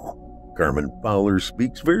 Small. Carmen Fowler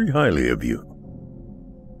speaks very highly of you.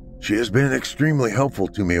 She has been extremely helpful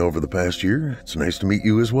to me over the past year. It's nice to meet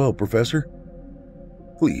you as well, Professor.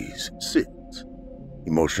 Please, sit.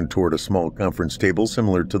 He motioned toward a small conference table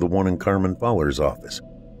similar to the one in Carmen Fowler's office.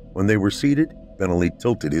 When they were seated, Bentley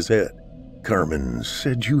tilted his head. Carmen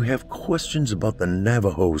said you have questions about the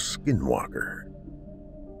Navajo Skinwalker.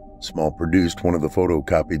 Small produced one of the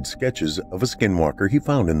photocopied sketches of a skinwalker he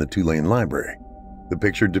found in the Tulane library. The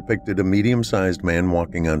picture depicted a medium-sized man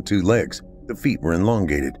walking on 2 legs. The feet were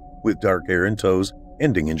elongated, with dark hair and toes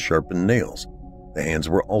ending in sharpened nails. The hands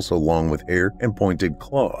were also long with hair and pointed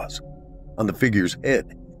claws. On the figure's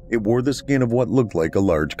head, it wore the skin of what looked like a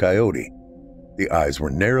large coyote. The eyes were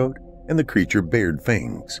narrowed, and the creature bared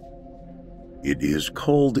fangs. It is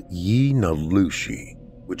called Yi-na-lushi,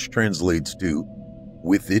 which translates to,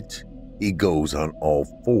 with it, he goes on all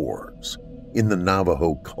 4s. In the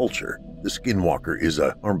Navajo culture, the skinwalker is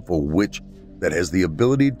a harmful witch that has the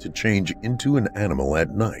ability to change into an animal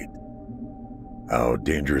at night. How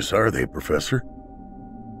dangerous are they, Professor?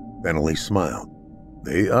 Bentley smiled.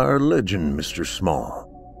 They are legend, Mr.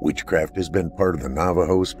 Small. Witchcraft has been part of the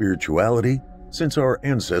Navajo spirituality since our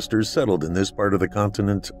ancestors settled in this part of the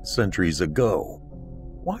continent centuries ago.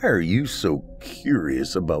 Why are you so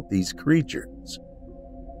curious about these creatures?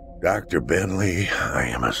 Dr. Bentley, I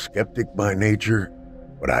am a skeptic by nature,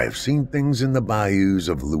 but I have seen things in the bayous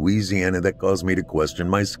of Louisiana that cause me to question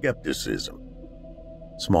my skepticism.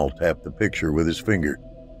 Small tapped the picture with his finger.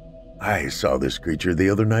 I saw this creature the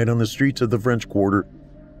other night on the streets of the French Quarter,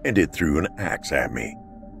 and it threw an axe at me.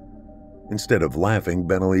 Instead of laughing,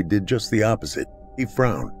 Bentley did just the opposite. He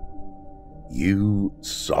frowned. You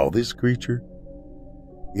saw this creature?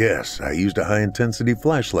 Yes, I used a high-intensity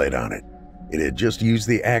flashlight on it. It had just used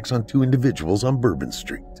the axe on 2 individuals on Bourbon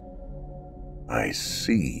Street. I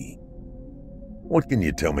see. What can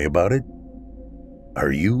you tell me about it?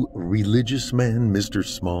 Are you a religious man, Mr.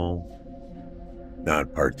 Small?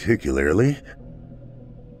 Not particularly.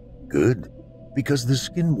 Good, because the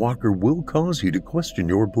Skinwalker will cause you to question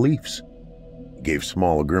your beliefs. He gave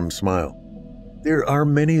Small a grim smile. There are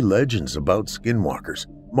many legends about Skinwalkers.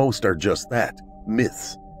 Most are just that,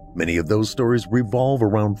 myths. Many of those stories revolve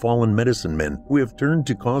around fallen medicine men who have turned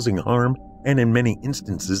to causing harm and, in many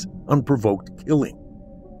instances, unprovoked killing.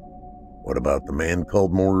 What about the man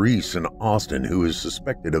called Maurice in Austin who is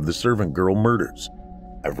suspected of the servant girl murders?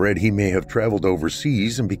 I've read he may have traveled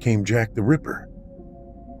overseas and became Jack the Ripper.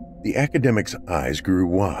 The academic's eyes grew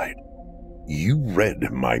wide. You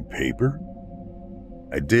read my paper?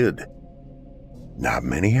 I did. Not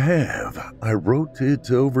many have. I wrote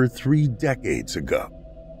it over 3 decades ago.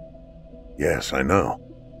 Yes, I know.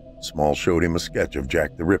 Small showed him a sketch of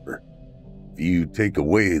Jack the Ripper. If you take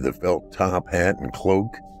away the felt top hat and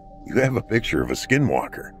cloak, you have a picture of a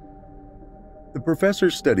Skinwalker. The professor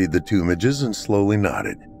studied the 2 images and slowly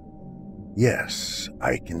nodded. Yes,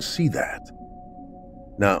 I can see that.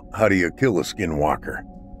 Now, how do you kill a Skinwalker?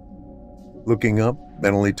 Looking up,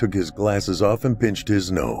 Bentley took his glasses off and pinched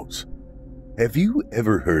his nose. Have you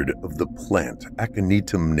ever heard of the plant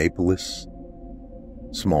Aconitum napellus?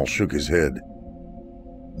 Small shook his head.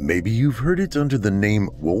 Maybe you've heard it under the name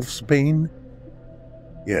wolfsbane?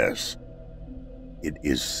 Yes. It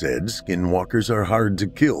is said Skinwalkers are hard to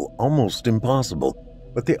kill, almost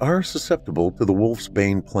impossible, but they are susceptible to the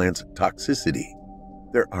wolfsbane plant's toxicity.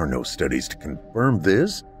 There are no studies to confirm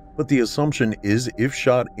this, but the assumption is if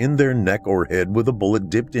shot in their neck or head with a bullet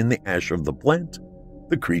dipped in the ash of the plant,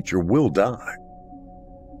 the creature will die.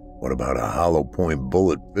 What about a hollow point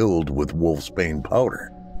bullet filled with wolfsbane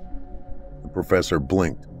powder? The professor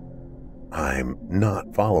blinked. I'm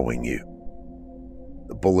not following you.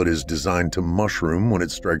 The bullet is designed to mushroom when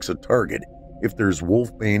it strikes a target. If there's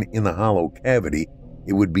wolfbane in the hollow cavity,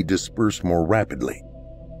 it would be dispersed more rapidly.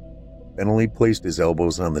 Bentley placed his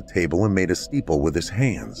elbows on the table and made a steeple with his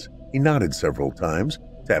hands. He nodded several times,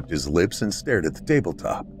 tapped his lips, and stared at the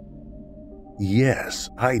tabletop. Yes,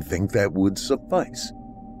 I think that would suffice.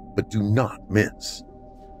 But do not miss.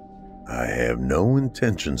 I have no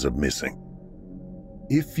intentions of missing.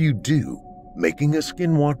 If you do, making a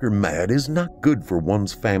Skinwalker mad is not good for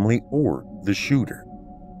one's family or the shooter.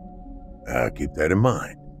 I'll keep that in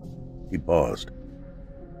mind. He paused.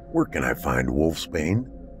 Where can I find wolfsbane?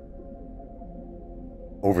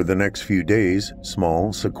 Over the next few days,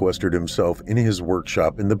 Small sequestered himself in his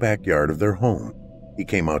workshop in the backyard of their home. He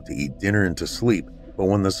came out to eat dinner and to sleep, but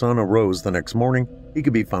when the sun arose the next morning, he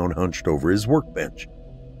could be found hunched over his workbench.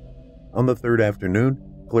 On the 3rd afternoon,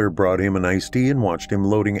 Claire brought him an iced tea and watched him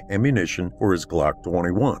loading ammunition for his Glock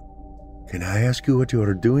 21. Can I ask you what you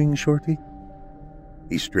are doing, Shorty?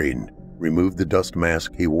 He straightened, removed the dust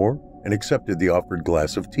mask he wore, and accepted the offered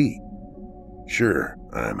glass of tea. Sure,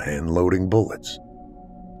 I'm hand-loading bullets.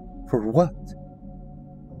 For what?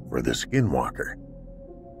 For the Skinwalker.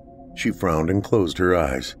 She frowned and closed her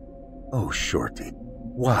eyes. Oh, Shorty,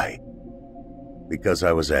 why? Because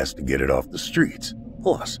I was asked to get it off the streets,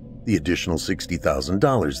 plus the additional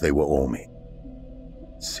 $60,000 they will owe me.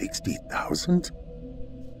 60,000?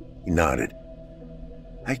 He nodded.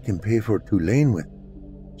 I can pay for Tulane with.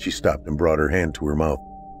 She stopped and brought her hand to her mouth.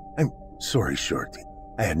 I'm sorry, Shorty.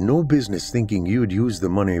 I had no business thinking you'd use the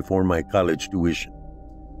money for my college tuition.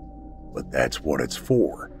 But that's what it's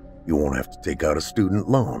for. You won't have to take out a student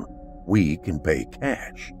loan. We can pay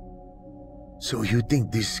cash. So you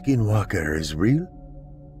think this Skinwalker is real?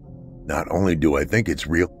 Not only do I think it's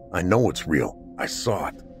real, I know it's real. I saw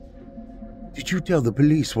it. Did you tell the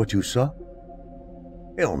police what you saw?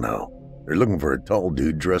 Hell no. They're looking for a tall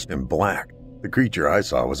dude dressed in black. The creature I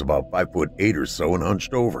saw was about 5'8" or so and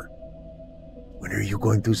hunched over. When are you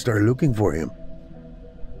going to start looking for him?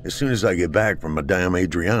 As soon as I get back from Madame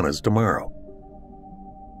Adriana's tomorrow.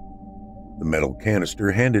 The metal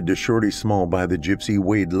canister handed to Shorty Small by the gypsy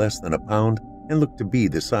weighed less than a pound and looked to be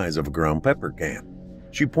the size of a ground pepper can.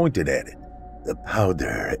 She pointed at it. The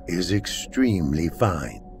powder is extremely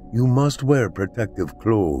fine. You must wear protective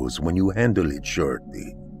clothes when you handle it,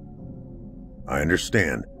 Shorty. I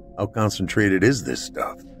understand. How concentrated is this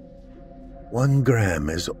stuff? 1 gram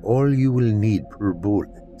is all you will need per bullet.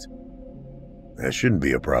 That shouldn't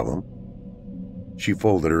be a problem. She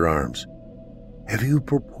folded her arms. Have you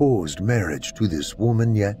proposed marriage to this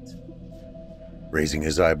woman yet? Raising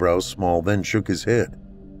his eyebrows, Small then shook his head.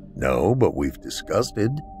 No, but we've discussed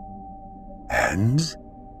it. And?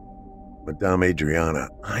 Madame Adriana,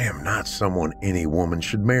 I am not someone any woman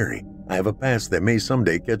should marry. I have a past that may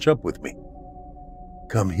someday catch up with me.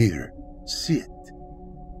 Come here. Sit.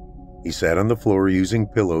 He sat on the floor using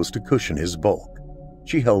pillows to cushion his bulk.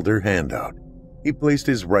 She held her hand out. He placed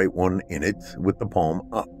his right one in it with the palm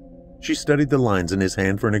up. She studied the lines in his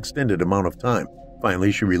hand for an extended amount of time.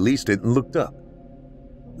 Finally, she released it and looked up.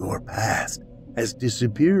 Your past has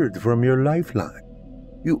disappeared from your lifeline.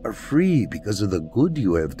 You are free because of the good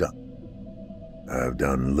you have done. I've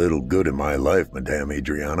done little good in my life, Madame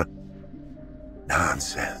Adriana.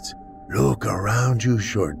 Nonsense. Look around you,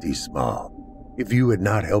 Shorty Small. If you had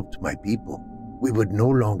not helped my people, we would no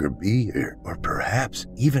longer be here, or perhaps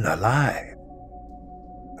even alive.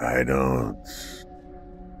 I don't...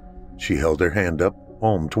 She held her hand up,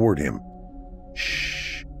 palm toward him.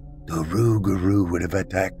 Shh. The Rougarou would have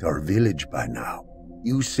attacked our village by now.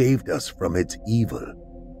 You saved us from its evil.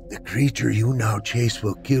 The creature you now chase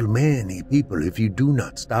will kill many people if you do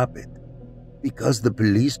not stop it. Because the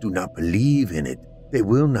police do not believe in it, they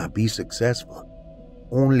will not be successful.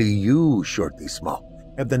 Only you, Shorty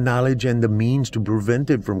Small, have the knowledge and the means to prevent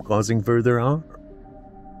it from causing further harm.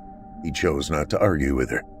 He chose not to argue with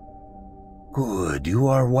her. Good, you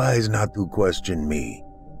are wise not to question me.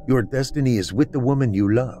 Your destiny is with the woman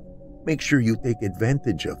you love. Make sure you take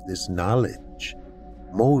advantage of this knowledge.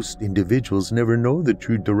 Most individuals never know the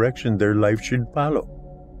true direction their life should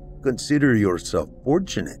follow. Consider yourself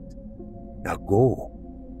fortunate. Now go.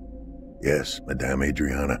 Yes, Madame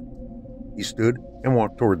Adriana. He stood and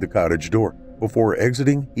walked toward the cottage door. Before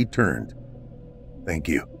exiting, he turned. Thank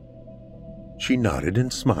you. She nodded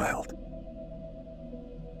and smiled.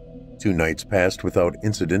 2 nights passed without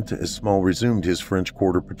incident as Small resumed his French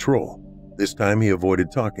Quarter patrol. This time he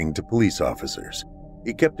avoided talking to police officers.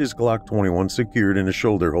 He kept his Glock 21 secured in a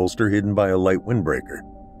shoulder holster hidden by a light windbreaker.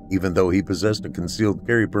 Even though he possessed a concealed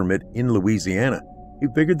carry permit in Louisiana, he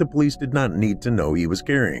figured the police did not need to know he was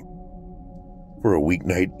carrying. For a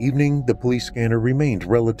weeknight evening, the police scanner remained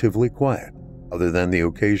relatively quiet. Other than the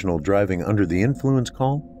occasional driving under the influence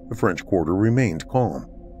call, the French Quarter remained calm.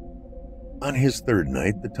 On his 3rd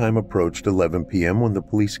night, the time approached 11 p.m. when the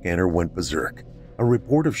police scanner went berserk. A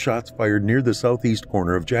report of shots fired near the southeast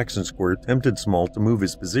corner of Jackson Square tempted Small to move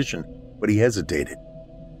his position, but he hesitated.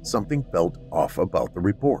 Something felt off about the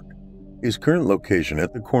report. His current location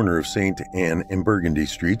at the corner of St. Anne and Burgundy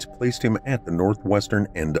Streets placed him at the northwestern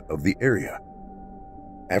end of the area.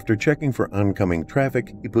 After checking for oncoming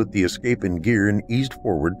traffic, he put the escape in gear and eased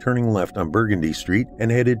forward, turning left on Burgundy Street and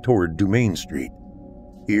headed toward Dumaine Street.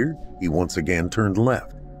 Here, he once again turned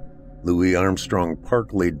left. Louis Armstrong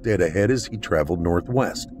Park lay dead ahead as he traveled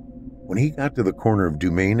northwest. When he got to the corner of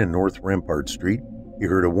Dumaine and North Rampart Street, he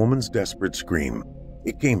heard a woman's desperate scream.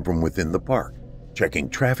 It came from within the park. Checking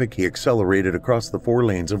traffic, he accelerated across the 4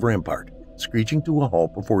 lanes of Rampart, screeching to a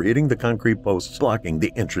halt before hitting the concrete posts blocking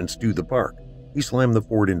the entrance to the park. He slammed the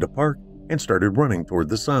Ford into park and started running toward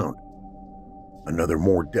the sound. Another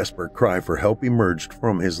more desperate cry for help emerged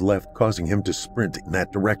from his left, causing him to sprint in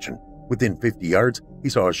that direction. Within 50 yards, he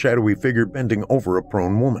saw a shadowy figure bending over a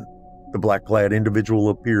prone woman. The black-clad individual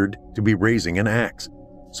appeared to be raising an axe.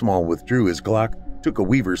 Small withdrew his Glock, took a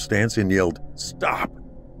weaver's stance, and yelled, "Stop!"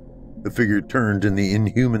 The figure turned and the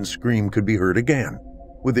inhuman scream could be heard again.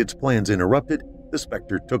 With its plans interrupted, the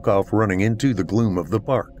specter took off running into the gloom of the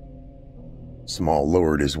park. Small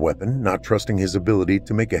lowered his weapon, not trusting his ability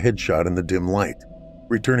to make a headshot in the dim light.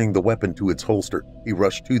 Returning the weapon to its holster, he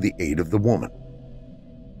rushed to the aid of the woman.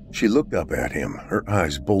 She looked up at him, her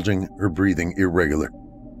eyes bulging, her breathing irregular.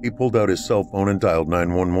 He pulled out his cell phone and dialed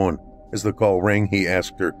 911. As the call rang, he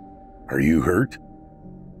asked her, "Are you hurt?"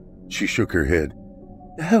 She shook her head.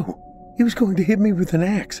 No, he was going to hit me with an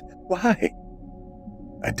axe. Why?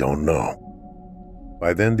 I don't know.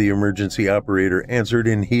 By then, the emergency operator answered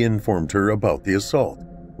and he informed her about the assault.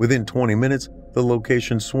 Within 20 minutes, the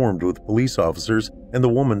location swarmed with police officers and the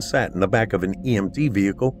woman sat in the back of an EMT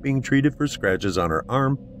vehicle being treated for scratches on her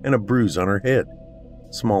arm and a bruise on her head.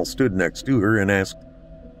 Small stood next to her and asked,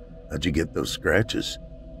 "How'd you get those scratches?"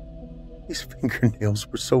 His fingernails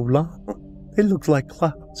were so long. They looked like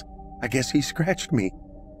clouds. I guess he scratched me.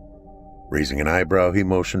 Raising an eyebrow, he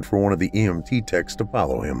motioned for one of the EMT techs to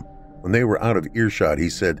follow him. When they were out of earshot, he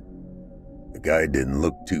said, "The guy didn't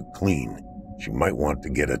look too clean. She might want to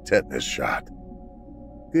get a tetanus shot."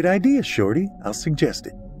 Good idea, Shorty. I'll suggest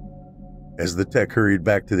it. As the tech hurried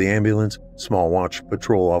back to the ambulance, Small watched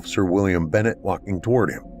Patrol Officer William Bennett walking toward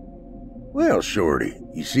him. Well, Shorty,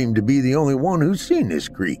 you seem to be the only one who's seen this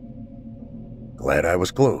creep. Glad I was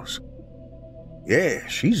close. Yeah,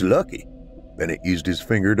 she's lucky. Bennett used his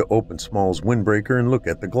finger to open Small's windbreaker and look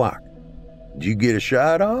at the Glock. Did you get a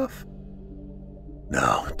shot off?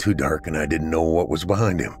 No, too dark and I didn't know what was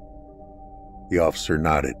behind him. The officer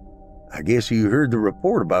nodded. I guess you heard the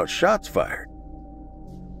report about shots fired.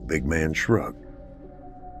 The big man shrugged.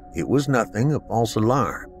 It was nothing, a false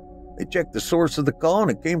alarm. They checked the source of the call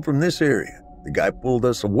and it came from this area. The guy pulled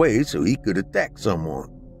us away so he could attack someone.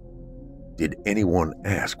 Did anyone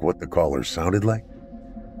ask what the caller sounded like?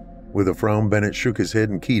 With a frown, Bennett shook his head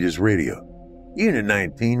and keyed his radio. Unit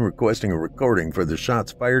 19 requesting a recording for the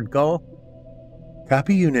shots fired call.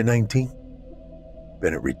 Copy, Unit 19.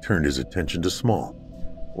 Bennett returned his attention to Small.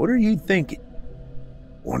 What are you thinking?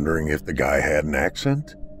 Wondering if the guy had an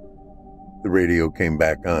accent? The radio came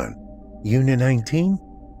back on. Unit 19?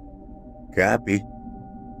 Copy.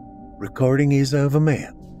 Recording is of a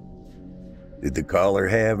man. Did the caller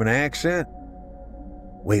have an accent?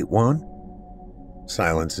 Wait, one?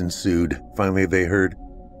 Silence ensued. Finally they heard,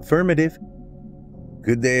 affirmative.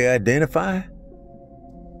 Could they identify?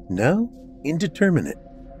 No, indeterminate.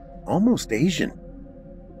 Almost Asian.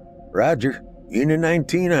 Roger, Unit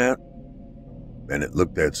 19 out. Bennett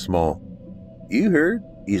looked at Small. You heard?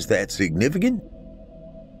 Is that significant?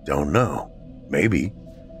 Don't know. Maybe.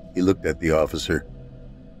 He looked at the officer.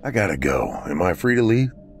 I gotta go. Am I free to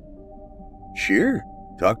leave? Sure.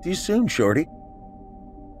 Talk to you soon, Shorty.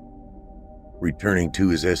 Returning to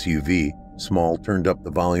his SUV, Small turned up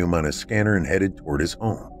the volume on his scanner and headed toward his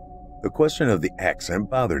home. The question of the accent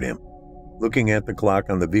bothered him. Looking at the clock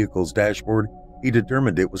on the vehicle's dashboard, he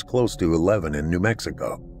determined it was close to 11 in New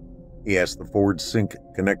Mexico. He asked the Ford Sync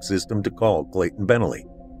Connect system to call Clayton Bentley.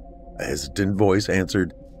 A hesitant voice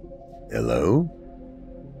answered, Hello?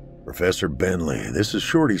 Professor Bentley, this is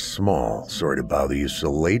Shorty Small. Sorry to bother you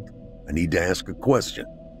so late. I need to ask a question.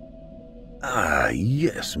 Ah,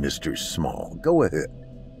 yes, Mr. Small. Go ahead.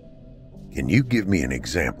 Can you give me an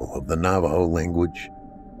example of the Navajo language?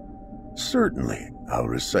 Certainly. I'll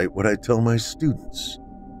recite what I tell my students.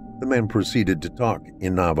 The man proceeded to talk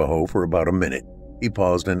in Navajo for about a minute. He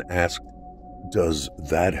paused and asked, Does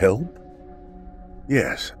that help?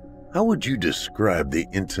 Yes. How would you describe the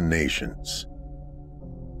intonations?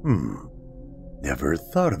 Never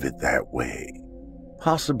thought of it that way.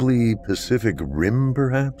 Possibly Pacific Rim,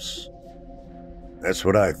 perhaps? That's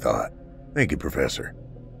what I thought. Thank you, Professor.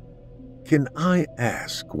 Can I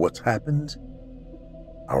ask what's happened?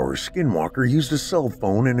 Our Skinwalker used a cell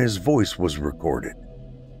phone and his voice was recorded.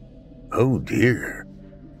 Oh dear.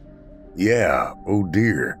 Yeah, oh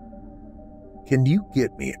dear. Can you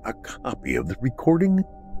get me a copy of the recording?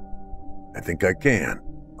 I think I can.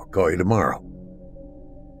 I'll call you tomorrow.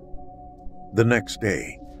 The next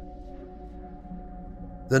day.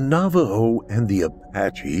 The Navajo and the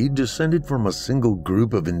Apache descended from a single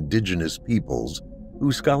group of indigenous peoples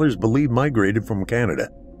who scholars believe migrated from Canada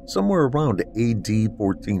somewhere around AD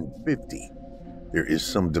 1450. There is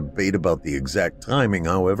some debate about the exact timing,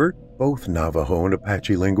 however. Both Navajo and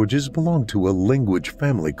Apache languages belong to a language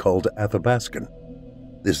family called Athabascan.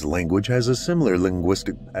 This language has a similar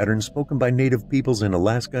linguistic pattern spoken by native peoples in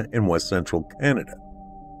Alaska and west central Canada.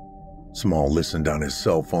 Small listened on his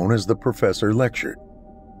cell phone as the professor lectured.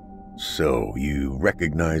 So, you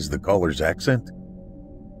recognize the caller's accent?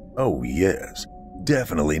 Oh, yes,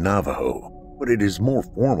 definitely Navajo, but it is more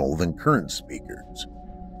formal than current speakers.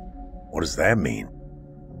 What does that mean?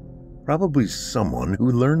 Probably someone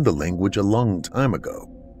who learned the language a long time ago.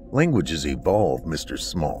 Languages evolve, Mr.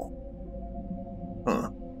 Small. Huh.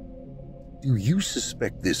 Do you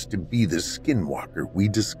suspect this to be the Skinwalker we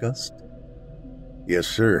discussed? Yes,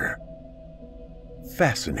 sir.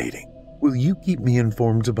 Fascinating. Will you keep me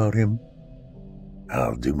informed about him?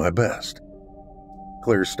 I'll do my best.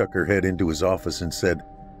 Claire stuck her head into his office and said,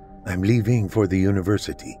 I'm leaving for the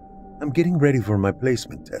university. I'm getting ready for my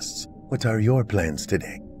placement tests. What are your plans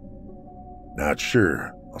today? Not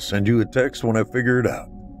sure. I'll send you a text when I figure it out.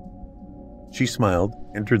 She smiled,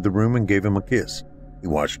 entered the room, and gave him a kiss. He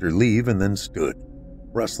watched her leave and then stood.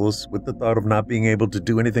 Restless with the thought of not being able to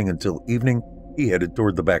do anything until evening, he headed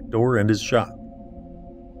toward the back door and his shop.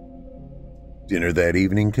 Dinner that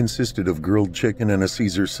evening consisted of grilled chicken and a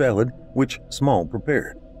Caesar salad, which Small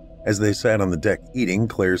prepared. As they sat on the deck eating,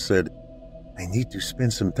 Claire said, I need to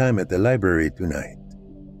spend some time at the library tonight.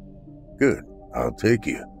 Good, I'll take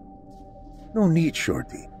you. No need,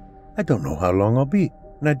 Shorty. I don't know how long I'll be,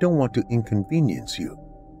 and I don't want to inconvenience you.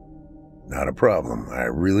 Not a problem, I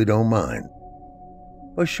really don't mind.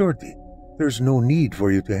 But Shorty, there's no need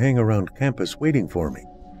for you to hang around campus waiting for me.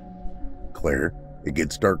 Claire, it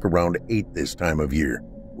gets dark around 8 this time of year.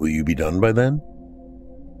 Will you be done by then?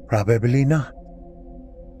 Probably not.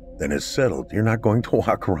 Then it's settled. You're not going to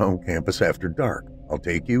walk around campus after dark. I'll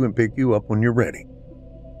take you and pick you up when you're ready.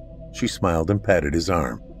 She smiled and patted his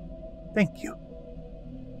arm. Thank you.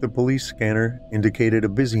 The police scanner indicated a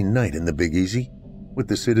busy night in the Big Easy, with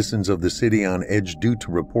the citizens of the city on edge due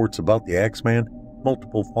to reports about the Axeman.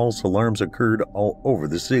 Multiple false alarms occurred all over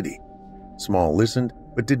the city. Small listened,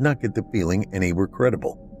 but did not get the feeling any were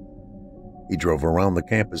credible. He drove around the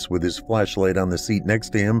campus with his flashlight on the seat next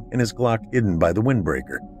to him and his Glock hidden by the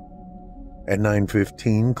windbreaker. At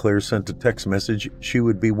 9:15, Claire sent a text message she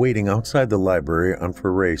would be waiting outside the library on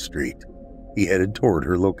Ferret Street. He headed toward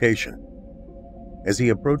her location. As he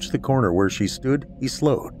approached the corner where she stood, he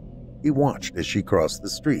slowed. He watched as she crossed the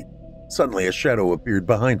street. Suddenly, a shadow appeared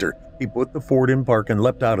behind her. He put the Ford in park and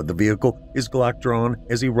leapt out of the vehicle, his Glock drawn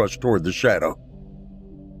as he rushed toward the shadow.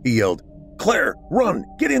 He yelled, "Claire, run!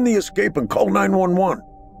 Get in the escape and call 911!"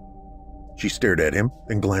 She stared at him,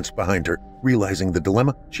 then glanced behind her. Realizing the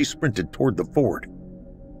dilemma, she sprinted toward the Ford.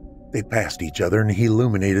 They passed each other and he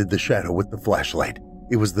illuminated the shadow with the flashlight.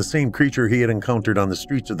 It was the same creature he had encountered on the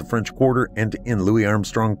streets of the French Quarter and in Louis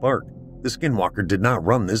Armstrong Park. The Skinwalker did not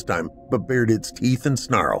run this time, but bared its teeth and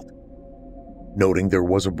snarled. Noting there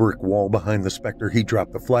was a brick wall behind the specter, he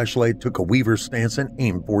dropped the flashlight, took a Weaver stance, and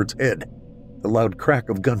aimed for its head. The loud crack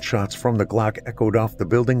of gunshots from the Glock echoed off the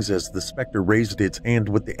buildings as the specter raised its hand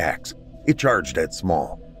with the axe. It charged at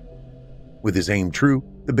Small. With his aim true,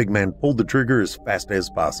 the big man pulled the trigger as fast as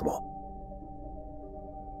possible.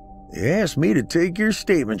 "They asked me to take your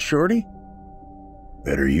statement, Shorty."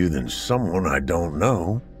 "Better you than someone I don't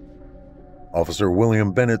know." Officer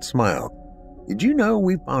William Bennett smiled. "Did you know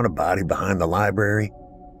we found a body behind the library?"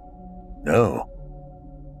 "No."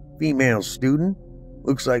 "Female student.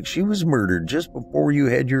 Looks like she was murdered just before you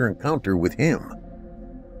had your encounter with him."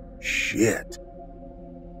 "Shit.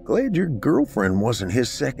 Glad your girlfriend wasn't his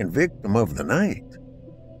second victim of the night."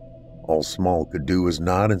 All Small could do was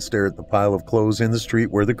nod and stare at the pile of clothes in the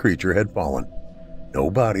street where the creature had fallen. No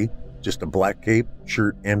body, just a black cape,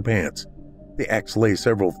 shirt, and pants. The axe lay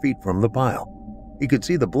several feet from the pile. He could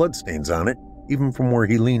see the bloodstains on it, even from where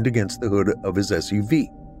he leaned against the hood of his SUV.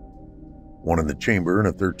 One in the chamber and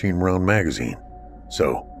a 13-round magazine.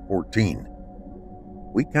 So, 14.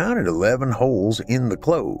 "We counted 11 holes in the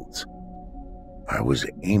clothes." "I was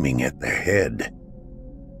aiming at the head."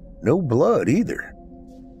 "No blood either."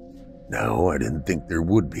 "No, I didn't think there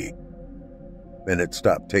would be." Bennett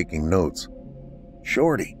stopped taking notes.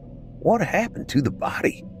 "Shorty, what happened to the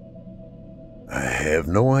body?" "I have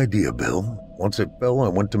no idea, Bill. Once it fell, I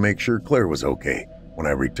went to make sure Claire was okay. When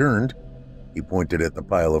I returned," he pointed at the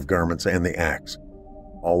pile of garments and the axe,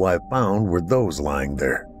 "all I found were those lying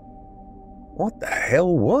there." "What the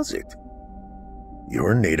hell was it?"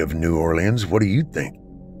 "You're a native of New Orleans. What do you think?"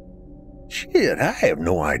 "Shit, I have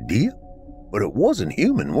no idea. But it wasn't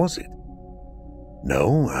human, was it?"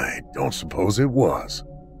 "No, I don't suppose it was."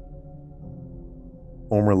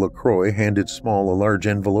 Homer LaCroix handed Small a large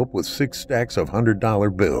envelope with 6 stacks of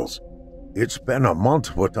 $100 bills. "It's been a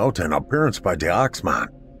month without an appearance by the Axeman."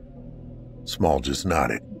 Small just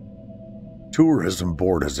nodded. "Tourism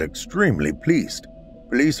Board is extremely pleased.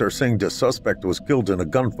 Police are saying the suspect was killed in a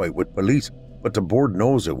gunfight with police, but the board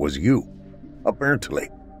knows it was you. Apparently,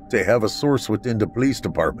 they have a source within the police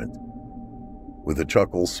department." With a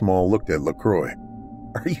chuckle, Small looked at LaCroix.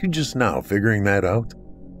 "Are you just now figuring that out?"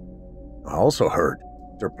 "I also heard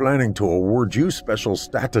they're planning to award you special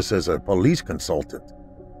status as a police consultant.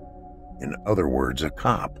 In other words, a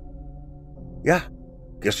cop." "Yeah,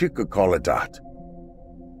 guess you could call it that."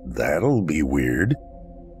 "That'll be weird."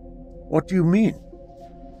 "What do you mean?"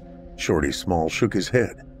 Shorty Small shook his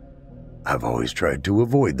head. "I've always tried to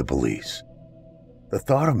avoid the police. The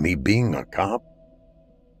thought of me being a cop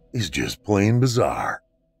is just plain bizarre."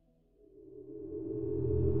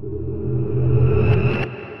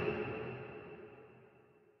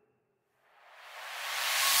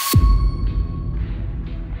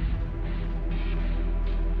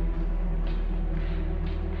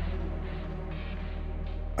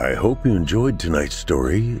 I hope you enjoyed tonight's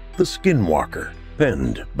story, The Skinwalker,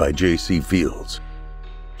 penned by J.C. Fields.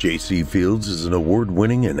 J.C. Fields is an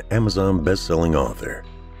award-winning and Amazon best-selling author.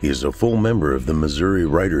 He is a full member of the Missouri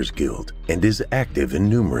Writers Guild and is active in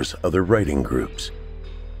numerous other writing groups.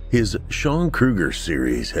 His Sean Kruger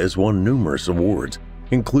series has won numerous awards,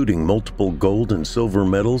 including multiple gold and silver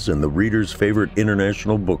medals in the Reader's Favorite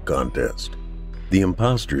International Book Contest. The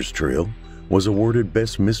Imposter's Trail was awarded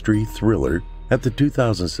Best Mystery Thriller at the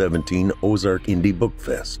 2017 Ozark Indie Book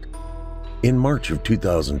Fest. In March of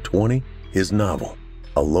 2020, his novel,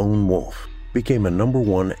 A Lone Wolf, became a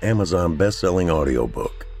 #1 Amazon best-selling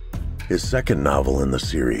audiobook. His second novel in the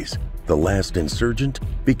series, The Last Insurgent,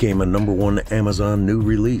 became a #1 Amazon new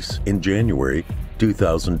release in January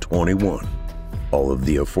 2021. All of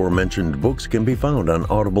the aforementioned books can be found on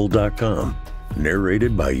Audible.com.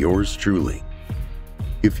 narrated by yours truly.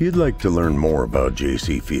 If you'd like to learn more about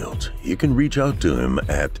J.C. Fields, you can reach out to him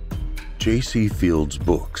at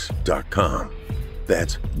jcfieldsbooks.com.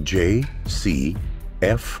 That's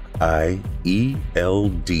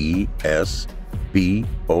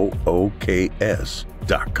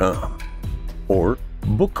jcfieldsbooks.com or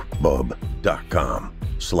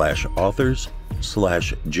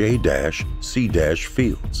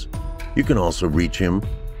bookbub.com/authors/J-C-Fields. You can also reach him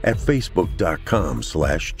at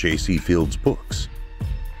facebook.com/jcfieldsbooks.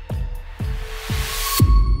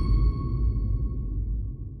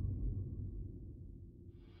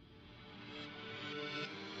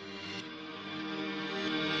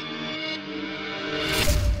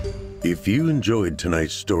 If you enjoyed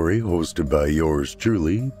tonight's story hosted by yours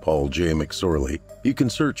truly, Paul J. McSorley, you can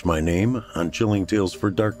search my name on Chilling Tales for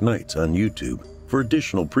Dark Nights on YouTube for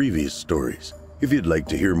additional previous stories. If you'd like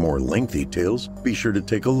to hear more lengthy tales, be sure to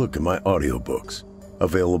take a look at my audiobooks.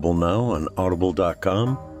 Available now on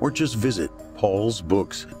audible.com or just visit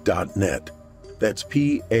paulsbooks.net. That's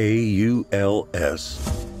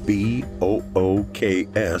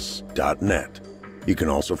paulsbooks.net. You can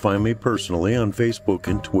also find me personally on Facebook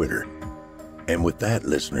and Twitter. And with that,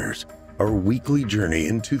 listeners, our weekly journey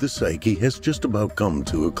into the psyche has just about come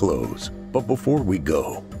to a close. But before we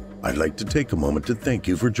go, I'd like to take a moment to thank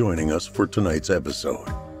you for joining us for tonight's episode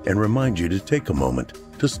and remind you to take a moment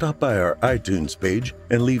to stop by our iTunes page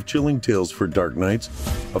and leave Chilling Tales for Dark Nights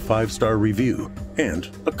a 5-star review and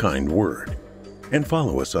a kind word. And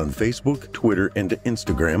follow us on Facebook, Twitter, and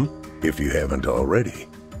Instagram if you haven't already.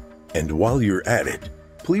 And while you're at it,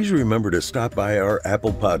 please remember to stop by our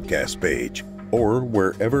Apple Podcast page or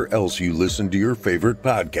wherever else you listen to your favorite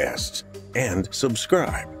podcasts and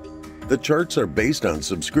subscribe. The charts are based on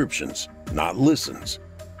subscriptions, not listens.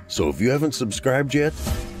 So if you haven't subscribed yet,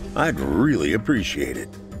 I'd really appreciate it.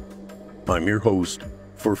 I'm your host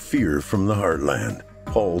for Fear from the Heartland,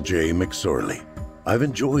 Paul J. McSorley. I've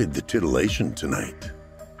enjoyed the titillation tonight.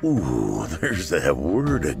 Ooh, there's that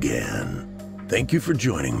word again. Thank you for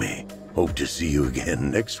joining me. Hope to see you again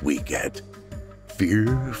next week at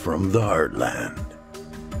Fear from the Heartland.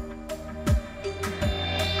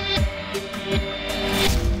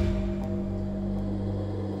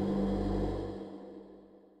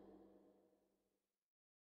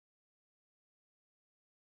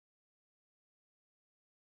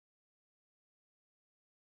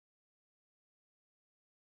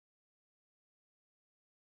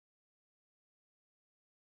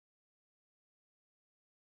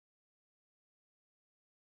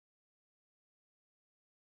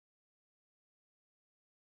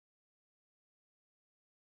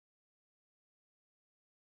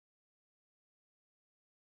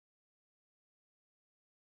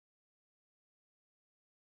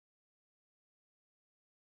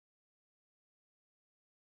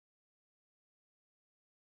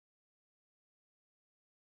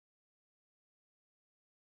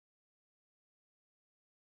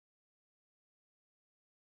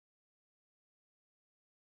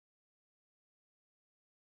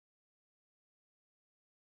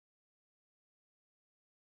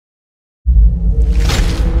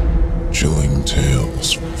 Chilling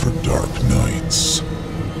Tales for Dark Nights.